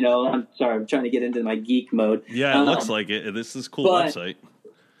 Marvel, I'm sorry, I'm trying to get into my geek mode. Yeah, it looks like it. This is a cool website.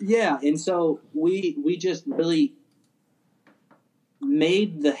 Yeah, and so we just really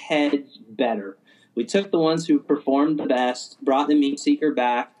made the heads better. We took the ones who performed the best, brought the Meat Seeker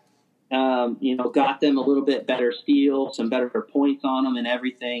back, got them a little bit better steel, some better points on them and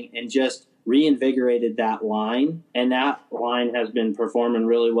everything, and just reinvigorated that line. And that line has been performing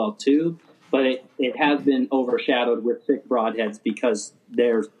really well too, but it has been overshadowed with thick broadheads because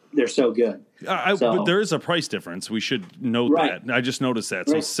they're they're so good. But there is a price difference. We should note that. I just noticed that.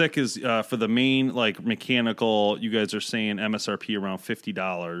 So Sick is for the main like mechanical. You guys are saying MSRP around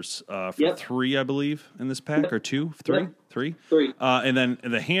 $50 for 3, I believe, in this pack, or 2, 3, 3. And then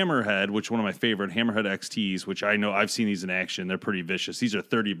the Hammerhead, which one of my favorite Hammerhead XTs, which I know I've seen these in action. They're pretty vicious. These are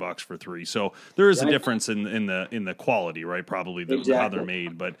 $30 for 3. So there is a difference in the quality, right? Probably how they're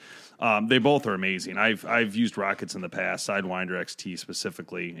made, but they both are amazing. I've used rockets in the past, Sidewinder XT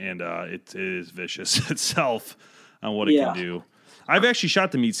specifically, and it is vicious itself on what it can do. I've actually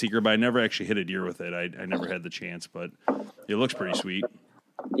shot the Meat Seeker, but I never actually hit a deer with it. I never had the chance, but it looks pretty sweet.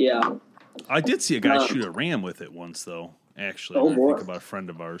 Yeah. I did see a guy shoot a ram with it once, though, actually. I think about a friend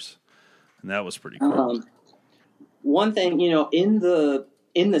of ours, and that was pretty cool. One thing, in the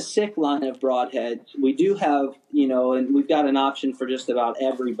Sick line of broadheads, we do have, and we've got an option for just about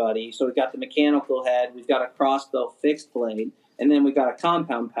everybody. So we've got the mechanical head, we've got a crossbow fixed blade, and then we've got a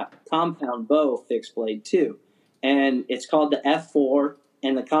compound bow fixed blade too. And it's called the F4,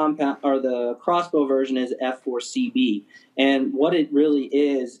 and the crossbow version is F4CB. And what it really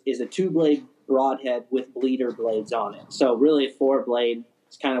is a 2-blade broadhead with bleeder blades on it. So really a 4-blade.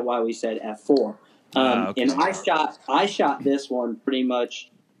 It's kind of why we said F4. And I shot this one pretty much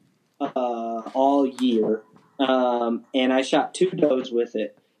all year, and I shot 2 does with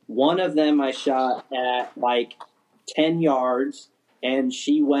it. One of them I shot at like 10 yards, and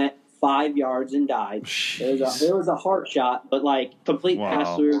she went 5 yards and died. It was a heart shot, but like complete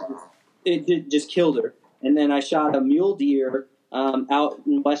pass through. It just killed her. And then I shot a mule deer out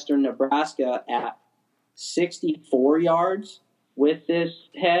in western Nebraska at 64 yards with this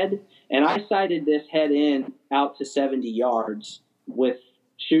head. And I sighted this head in out to 70 yards with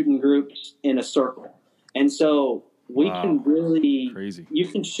shooting groups in a circle. And so we can really, you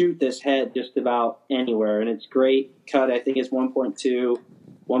can shoot this head just about anywhere. And it's great cut. I think it's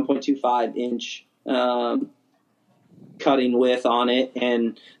 1.25 inch cutting width on it.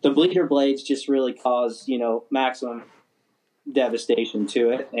 And the bleeder blades just really cause, maximum devastation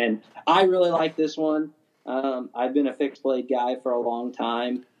to it. And I really like this one. I've been a fixed blade guy for a long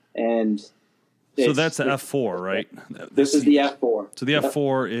time. And so that's the F4, right? This is the F4. So the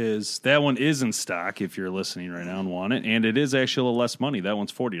F4 that one is in stock if you're listening right now and want it, and it is actually a little less money. That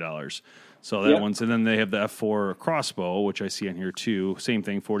one's $40. So that one's, and then they have the F4 crossbow, which I see on here too. Same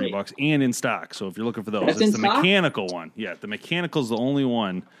thing, $40 and in stock. So if you're looking for those, it's the mechanical one. Yeah, the mechanical is the only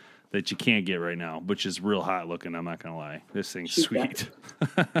one that you can't get right now, which is real hot looking. I'm not gonna lie, this thing's sweet.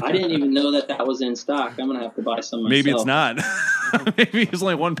 I didn't even know that was in stock. I'm gonna have to buy some myself. Maybe it's not. Maybe there's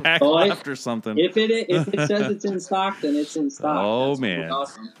only one pack left or something. If it says it's in stock, then it's in stock. Oh, man,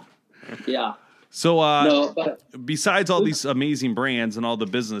 awesome. Yeah. So, besides all these amazing brands and all the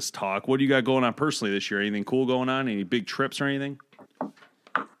business talk, what do you got going on personally this year? Anything cool going on? Any big trips or anything?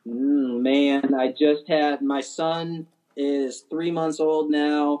 Man, I just had, my son is 3 months old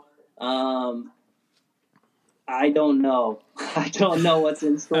now. I don't know. I don't know what's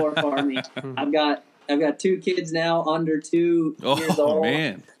in store for me. I've got 2 kids now under 2 years old. Oh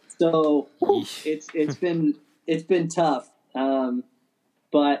man! So it's been tough.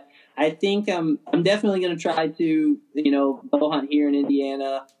 But I think I'm definitely going to try to bow hunt here in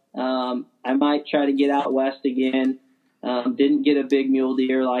Indiana. I might try to get out west again. Didn't get a big mule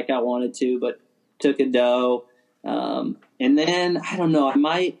deer like I wanted to, but took a doe. And then I don't know.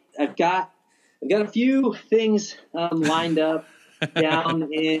 I've got a few things lined up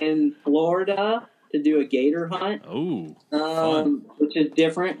down in Florida to do a gator hunt. Which is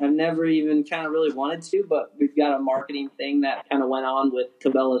different. I've never even kind of really wanted to, but we've got a marketing thing that kind of went on with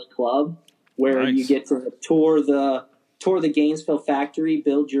Cabela's Club, where you get to tour the Gainesville factory,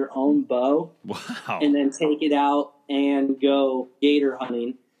 build your own bow, and then take it out and go gator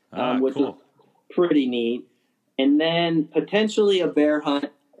hunting, which is pretty neat. And then potentially a bear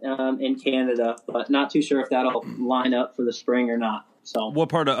hunt in Canada, but not too sure if that'll line up for the spring or not. So, what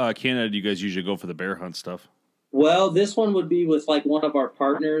part of Canada do you guys usually go for the bear hunt stuff? Well, this one would be with like one of our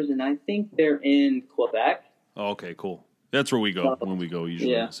partners, and I think they're in Quebec. Oh, okay, cool. That's where we go when we go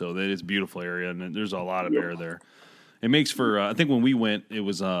usually. Yeah. So that is a beautiful area, and there's a lot of bear there. It makes for I think when we went, it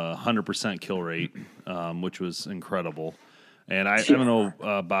was 100% kill rate, which was incredible. And I don't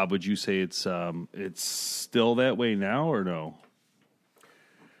know, Bob, would you say it's still that way now or no?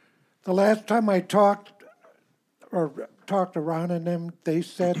 The last time I talked to Ron and them, they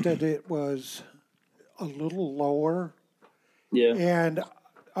said that it was a little lower. Yeah. And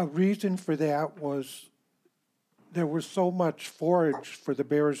a reason for that was there was so much forage for the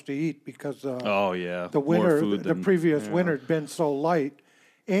bears to eat because the winter, the previous winter had been so light.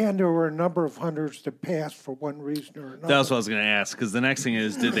 And there were a number of hunters that passed for one reason or another. That's what I was going to ask, because the next thing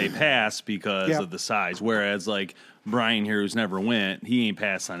is, did they pass because of the size? Whereas, like, Brian here, who's never went, he ain't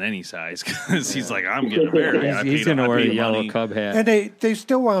passed on any size because he's like, I'm getting a bear. He's going to wear the yellow cub hat. And they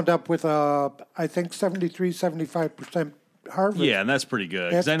still wound up with, I think, 73-75% harvest. Yeah, and that's pretty good.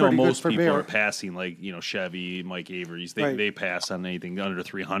 Because I know most people are passing, like, Chevy, Mike Avery's. They pass on anything under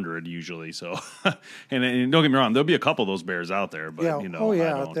 300 usually. So, and don't get me wrong, there'll be a couple of those bears out there. But,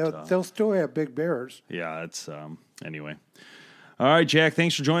 they'll still have big bears. Yeah, it's, anyway. All right, Jack,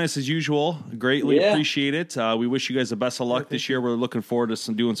 thanks for joining us as usual. Greatly appreciate it. We wish you guys the best of luck this year. We're looking forward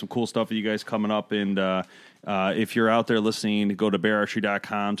to doing some cool stuff with you guys coming up. And if you're out there listening, go to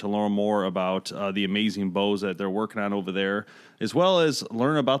beararchery.com to learn more about the amazing bows that they're working on over there, as well as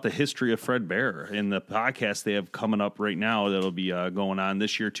learn about the history of Fred Bear and the podcast they have coming up right now that'll be going on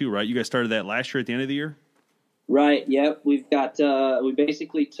this year too, right? You guys started that last year at the end of the year? Right, yep. We've got, we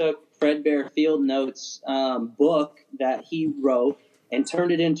basically took Fred Bear Field Notes book that he wrote and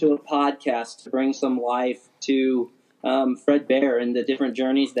turned it into a podcast to bring some life to Fred Bear and the different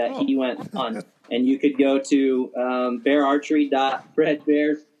journeys that he went on. And you could go to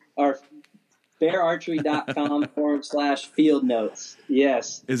beararchery.com/field notes.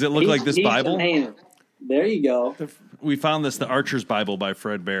 Yes. Does it look like this Bible? There you go. We found this, the Archer's Bible by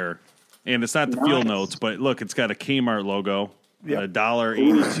Fred Bear. And it's not the field notes, but look, it's got a Kmart logo,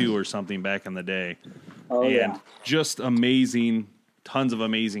 $1.82 or something back in the day. Oh, and just amazing, tons of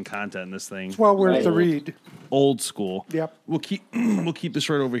amazing content in this thing. It's well worth the read. Old school. Yep. We'll keep this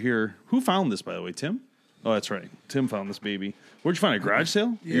right over here. Who found this, by the way, Tim? Oh, that's right. Tim found this baby. Where'd you find it? A garage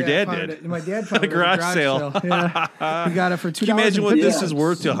sale? Your dad did. My dad found it at a garage sale. Yeah. We got it for $2. Can you imagine what this is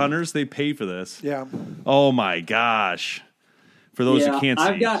worth to hunters? They pay for this. Yeah. Oh my gosh. For those who can't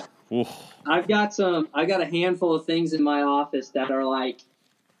see. I've got a handful of things in my office that are like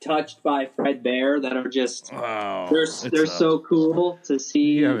touched by Fred Bear that are just they're so cool to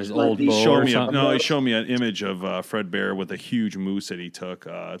see. You have his old bow. He showed me an image of Fred Bear with a huge moose that he took.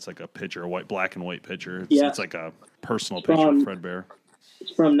 It's like a picture, black and white picture. It's like a personal picture of Fred Bear.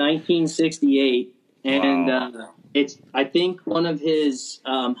 It's from 1968, and it's I think one of his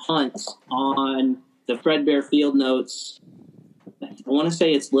hunts on the Fred Bear Field Notes. I want to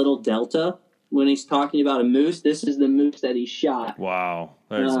say it's Little Delta when he's talking about a moose. This is the moose that he shot. Wow,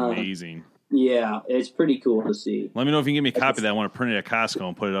 that is amazing. Yeah, it's pretty cool to see. Let me know if you can give me a copy of that. I want to print it at Costco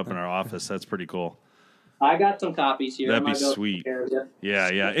and put it up in our office. That's pretty cool. I got some copies here. That'd be sweet.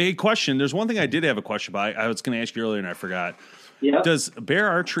 Yeah. Hey, question. There's one thing I did have a question about. I was going to ask you earlier and I forgot. Yeah. Does Bear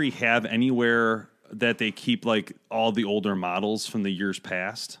Archery have anywhere that they keep like all the older models from the years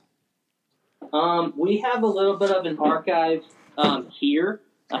past? We have a little bit of an archive here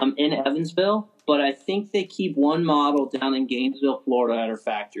in Evansville, but I think they keep one model down in Gainesville, Florida at our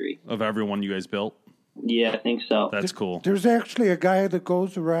factory. Of everyone you guys built? Yeah, I think so. That's cool. There's actually a guy that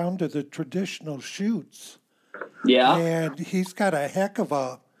goes around to the traditional shoots. Yeah. And he's got a heck of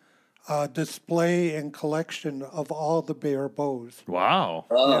a display and collection of all the Bear bows. Wow.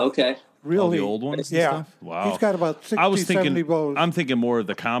 Oh, okay. Really? All the old ones and stuff? Wow. He's got about 60, 70 bows. I'm thinking more of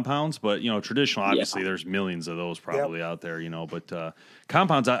the compounds, but, traditional, obviously, there's millions of those probably out there, but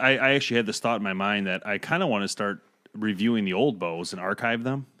compounds, I actually had this thought in my mind that I kind of want to start reviewing the old bows and archive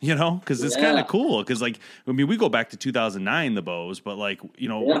them, because it's kind of cool. Because, we go back to 2009, the bows, but,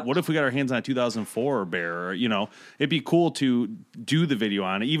 what if we got our hands on a 2004 Bear? It'd be cool to do the video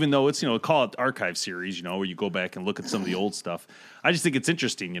on it, even though it's, call it archive series, where you go back and look at some of the old stuff. I just think it's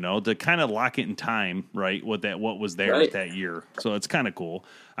interesting, to kind of lock it in time, right? What was there at that year. So it's kind of cool.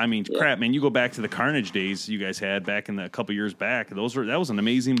 I mean, crap, man, you go back to the Carnage days you guys had back in a couple years back. That was an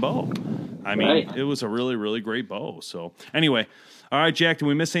amazing bow. I mean, it was a really, really great bow. So anyway, all right, Jack, did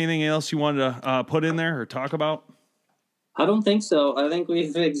we miss anything else you wanted to put in there or talk about? I don't think so. I think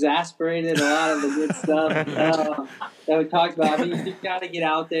we've exasperated a lot of the good stuff that we talked about. I mean, you just got to get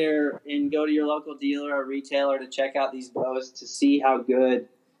out there and go to your local dealer or retailer to check out these bows to see how good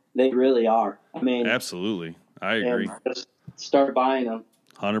they really are. I mean, absolutely. I agree. Just start buying them.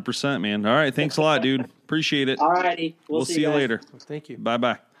 100%, man. All right. Thanks a lot, dude. Appreciate it. All righty. We'll see you later. Thank you.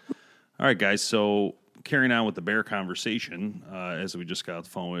 Bye-bye. All right, guys. So carrying on with the bear conversation, as we just got off the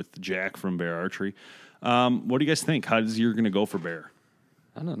phone with Jack from Bear Archery. What do you guys think? How's your going to go for Bear?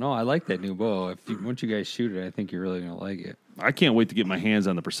 I don't know. I like that new bow. Once you guys shoot it, I think you're really going to like it. I can't wait to get my hands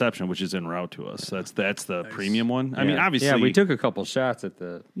on the Perception, which is en route to us. That's the premium one. I mean, obviously, yeah. We took a couple shots at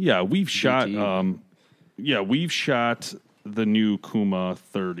the. Yeah, we've shot. BT. We've shot the new Kuma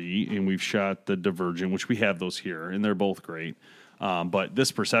 30, and we've shot the Divergent, which we have those here, and they're both great. But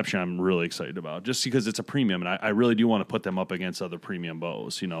this Perception I'm really excited about, just because it's a premium, and I really do want to put them up against other premium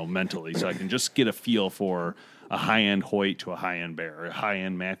bows, mentally, so I can just get a feel for a high-end Hoyt to a high-end Bear, a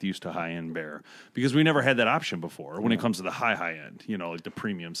high-end Matthews to a high-end Bear, because we never had that option before when it comes to the high-end, like the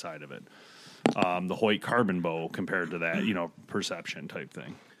premium side of it. The Hoyt carbon bow compared to that, Perception type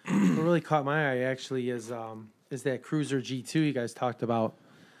thing. What really caught my eye actually is that Cruiser G2 you guys talked about.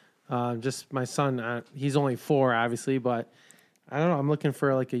 Just my son, he's only 4, obviously, but I don't know. I'm looking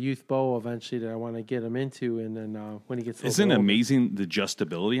for like a youth bow eventually that I want to get him into, and then when he gets isn't it amazing the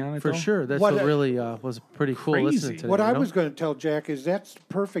adjustability on it? For sure, that's what really was pretty cool. Crazy. Listening to what that, I was going to tell Jack is that's the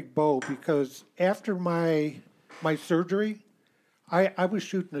perfect bow, because after my surgery, I was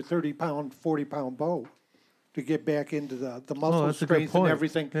shooting a 30-pound, 40-pound bow to get back into the muscle strength and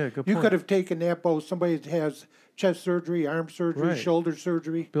everything. Yeah, good you point. could have taken that bow. Somebody that has chest surgery, arm surgery, Right. shoulder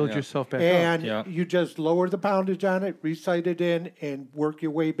surgery. Build yourself back up. And you just lower the poundage on it, recite it in, and work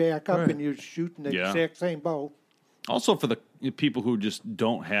your way back up, Right. and you're shooting the exact same bow. Also, for the people who just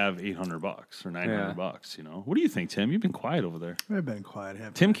don't have $800 or $900, What do you think, Tim? You've been quiet over there. I've been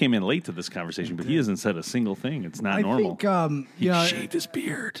quiet. Tim came in late to this conversation, but he hasn't said a single thing. It's not normal. I think, he shaved his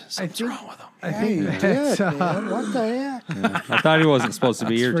beard. Something's wrong with him. I think man. What the heck? I thought he wasn't supposed to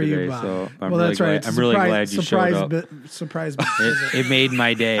be here for you, today, Bob. so I'm Well, really that's glad. right. I'm really glad you showed up. Surprise! It made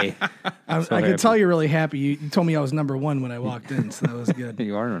my day. I So could happy. tell you're really happy. You told me I was number 1 when I walked in, so that was good.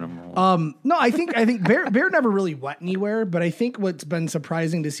 You are number 1. No, I think Bear never really went anywhere, but I think what's been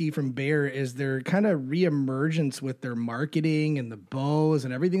surprising to see from Bear is their kind of reemergence with their marketing and the bows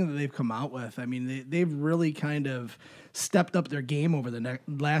and everything that they've come out with. I mean, they've really kind of stepped up their game over the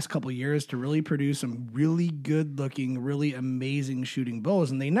last couple of years to really produce some really good looking, really amazing shooting bows,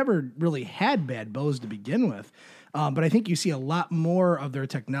 and they never really had bad bows to begin with. But I think you see a lot more of their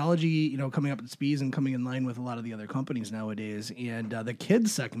technology, coming up at speeds and coming in line with a lot of the other companies nowadays. And the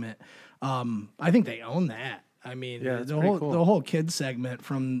kids segment, I think they own that. I mean, the whole kids segment,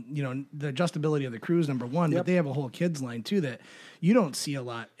 from the adjustability of the Cruise, number 1, but they have a whole kids line too that you don't see a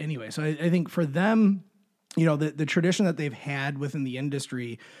lot anyway. So I think for them, the tradition that they've had within the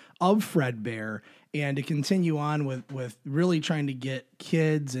industry of Fred Bear, and to continue on with really trying to get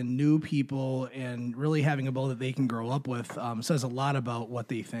kids and new people and really having a bow that they can grow up with, says a lot about what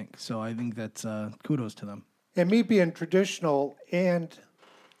they think. So I think that's kudos to them. And me being traditional and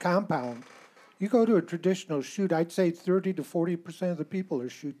compound, you go to a traditional shoot, I'd say 30 to 40% of the people are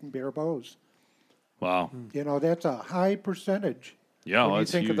shooting Bear bows. Wow. That's a high percentage. Yeah, when you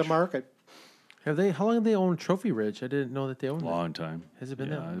that's think of the huge. market. How long have they owned Trophy Ridge? I didn't know that they owned Long time. Has it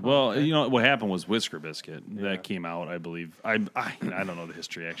been that long? Well, Okay. what happened was Whisker Biscuit that came out. I believe I don't know the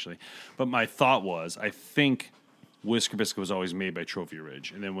history actually, but my thought was I think Whisker Biscuit was always made by Trophy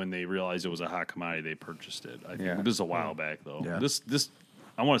Ridge, and then when they realized it was a hot commodity, they purchased it. I think this is a while back though. Yeah. This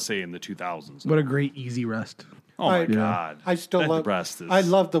I want to say in the 2000s. What a great easy rest. Oh my God! I still love. breast is, I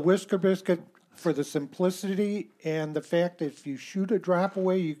love the Whisker Biscuit for the simplicity and the fact that if you shoot a drop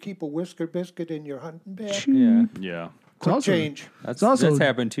away, you keep a Whisker Biscuit in your hunting bag. Yeah. Quick also- change. That's also-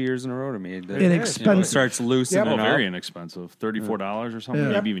 happened 2 years in a row to me. Inexpensive. It starts loosening Well, up. very inexpensive, $34 or something,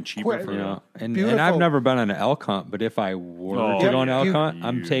 Yeah. maybe even cheaper Quick. for And Beautiful. I've never been on an elk hunt, but if I were Oh, to go on an elk you- hunt,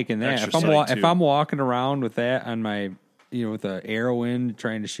 I'm taking that. extra If sight, if too. I'm walking around with that on my, with the arrow in,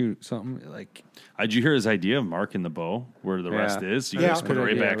 trying to shoot something like. Did you hear his idea of marking the bow where the rest is? You Yeah. can just put it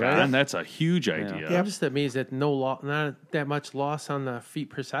right Good idea, back right? on. That's a huge idea. I'm just amazed that not that much loss on the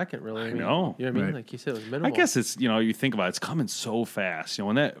feet per second. Really, I mean, know. You know what I mean? Right. Like you said, it was I minimal. guess it's, you think about it, it's coming so fast.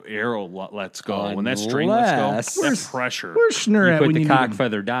 When that arrow lets go, when that string lets go, that pressure. Where's Schnur You at put when the you cock need him?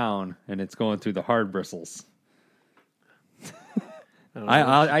 feather down, and it's going through the hard bristles.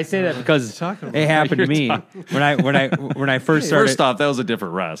 I say that because talking about? it happened to me when I first started. First off, that was a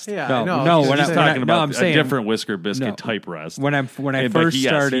different rest. Yeah, No, I know. no, He's when just I- Talking about I'm saying- a different Whisker Biscuit No. type rest. when I But first he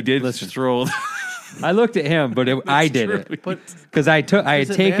started, did listen, throw. I looked at him, but I did it But because I had Does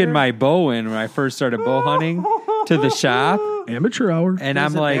it taken matter? my bow in when I first started bow hunting to the shop, Amateur hour. and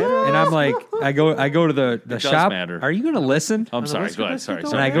Does I'm it like, matter? I go to the does shop. matter. Are you going to listen? I'm the sorry. Whisker Go ahead. Biscuit Sorry. though?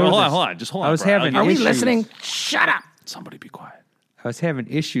 sorry. And I go hold to on. this- Hold on. Just hold on. I was Brian. having Are we issues. listening? Shut up. Somebody be quiet. I was having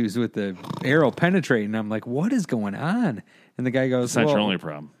issues with the arrow penetrating. I'm like, what is going on? And the guy goes, It's not your well, only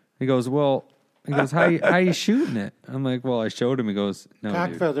problem. He goes, how you shooting it? I'm like, well, I showed him. He goes, no, Cock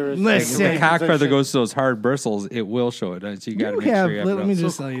dude. feather is Listen. If the cock feather position. goes to those hard bristles, it will show it. So you got to You make have, sure you have let it me up.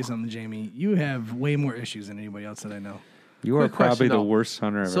 just tell you something, Jamie. You have way more issues than anybody else that I know. You are Quick question, probably the though. worst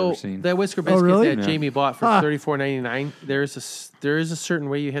hunter I've so ever seen. that Whisker Biscuit really? that Yeah. Jamie bought for Ah. $34.99, there is a certain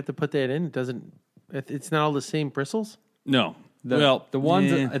way you have to put that in. It doesn't. It's not all the same bristles. No. The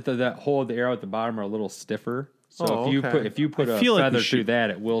ones yeah. that hold the arrow at the bottom are a little stiffer. So if you put a feather through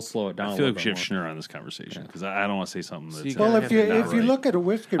that, it will slow it down. I feel like we should have Schnurr on this conversation because I don't want to say something that's well. If you look at a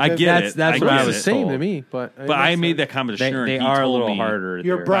whisker, I get it. That's what I was saying told. to me. But I made that comment to Schnurr. They are a little harder.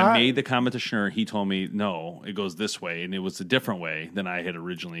 I made the comment to Schnurr. He told me no, it goes this way, and it was a different way than I had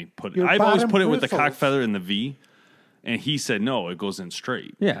originally put it. I've always put it with the cock feather and the V, and he said no, it goes in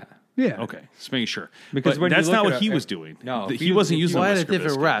straight. Yeah. Yeah. Okay. Just making sure. Because that's not what he was doing. No, he wasn't using a whisker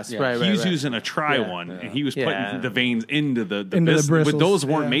different rest. Right. He was using a one, and he was putting the veins into the bristles. But those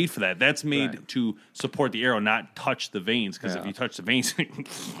weren't made for that. That's made to support the arrow, not touch the veins. Because if you touch the veins,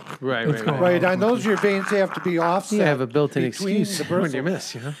 right. On those, your veins have to be offset. You have a built-in excuse when you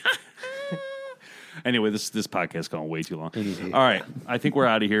miss. Anyway, this podcast is going way too long. All right. I think we're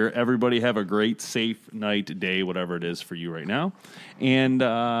out of here. Everybody have a great, safe night, day, whatever it is for you right now. And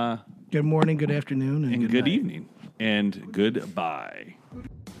good morning, good afternoon, and good evening. And goodbye.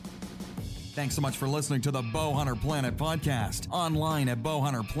 Thanks so much for listening to the Bowhunter Planet podcast. Online at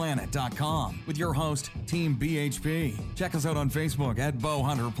bowhunterplanet.com with your host, Team BHP. Check us out on Facebook at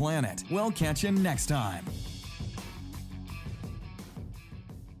Bowhunter Planet. We'll catch you next time.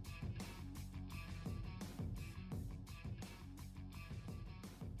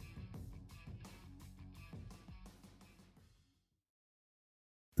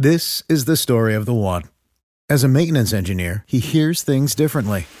 This is the story of the one. As a maintenance engineer, he hears things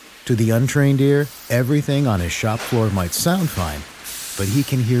differently. To the untrained ear, everything on his shop floor might sound fine, but he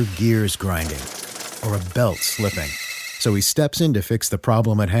can hear gears grinding or a belt slipping. So he steps in to fix the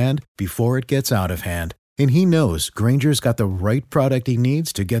problem at hand before it gets out of hand. And he knows Grainger's got the right product he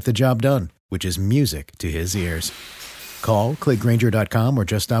needs to get the job done, which is music to his ears. Call, click Grainger.com, or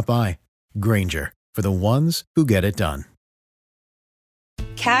just stop by. Grainger, for the ones who get it done.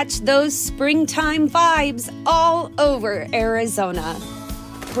 Catch those springtime vibes all over Arizona.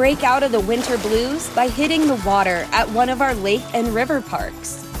 Break out of the winter blues by hitting the water at one of our lake and river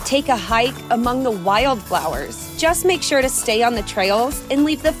parks. Take a hike among the wildflowers. Just make sure to stay on the trails and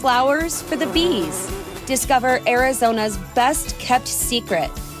leave the flowers for the bees. Discover Arizona's best kept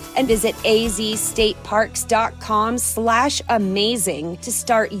secret and visit azstateparks.com/amazing to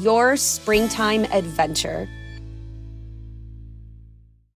start your springtime adventure.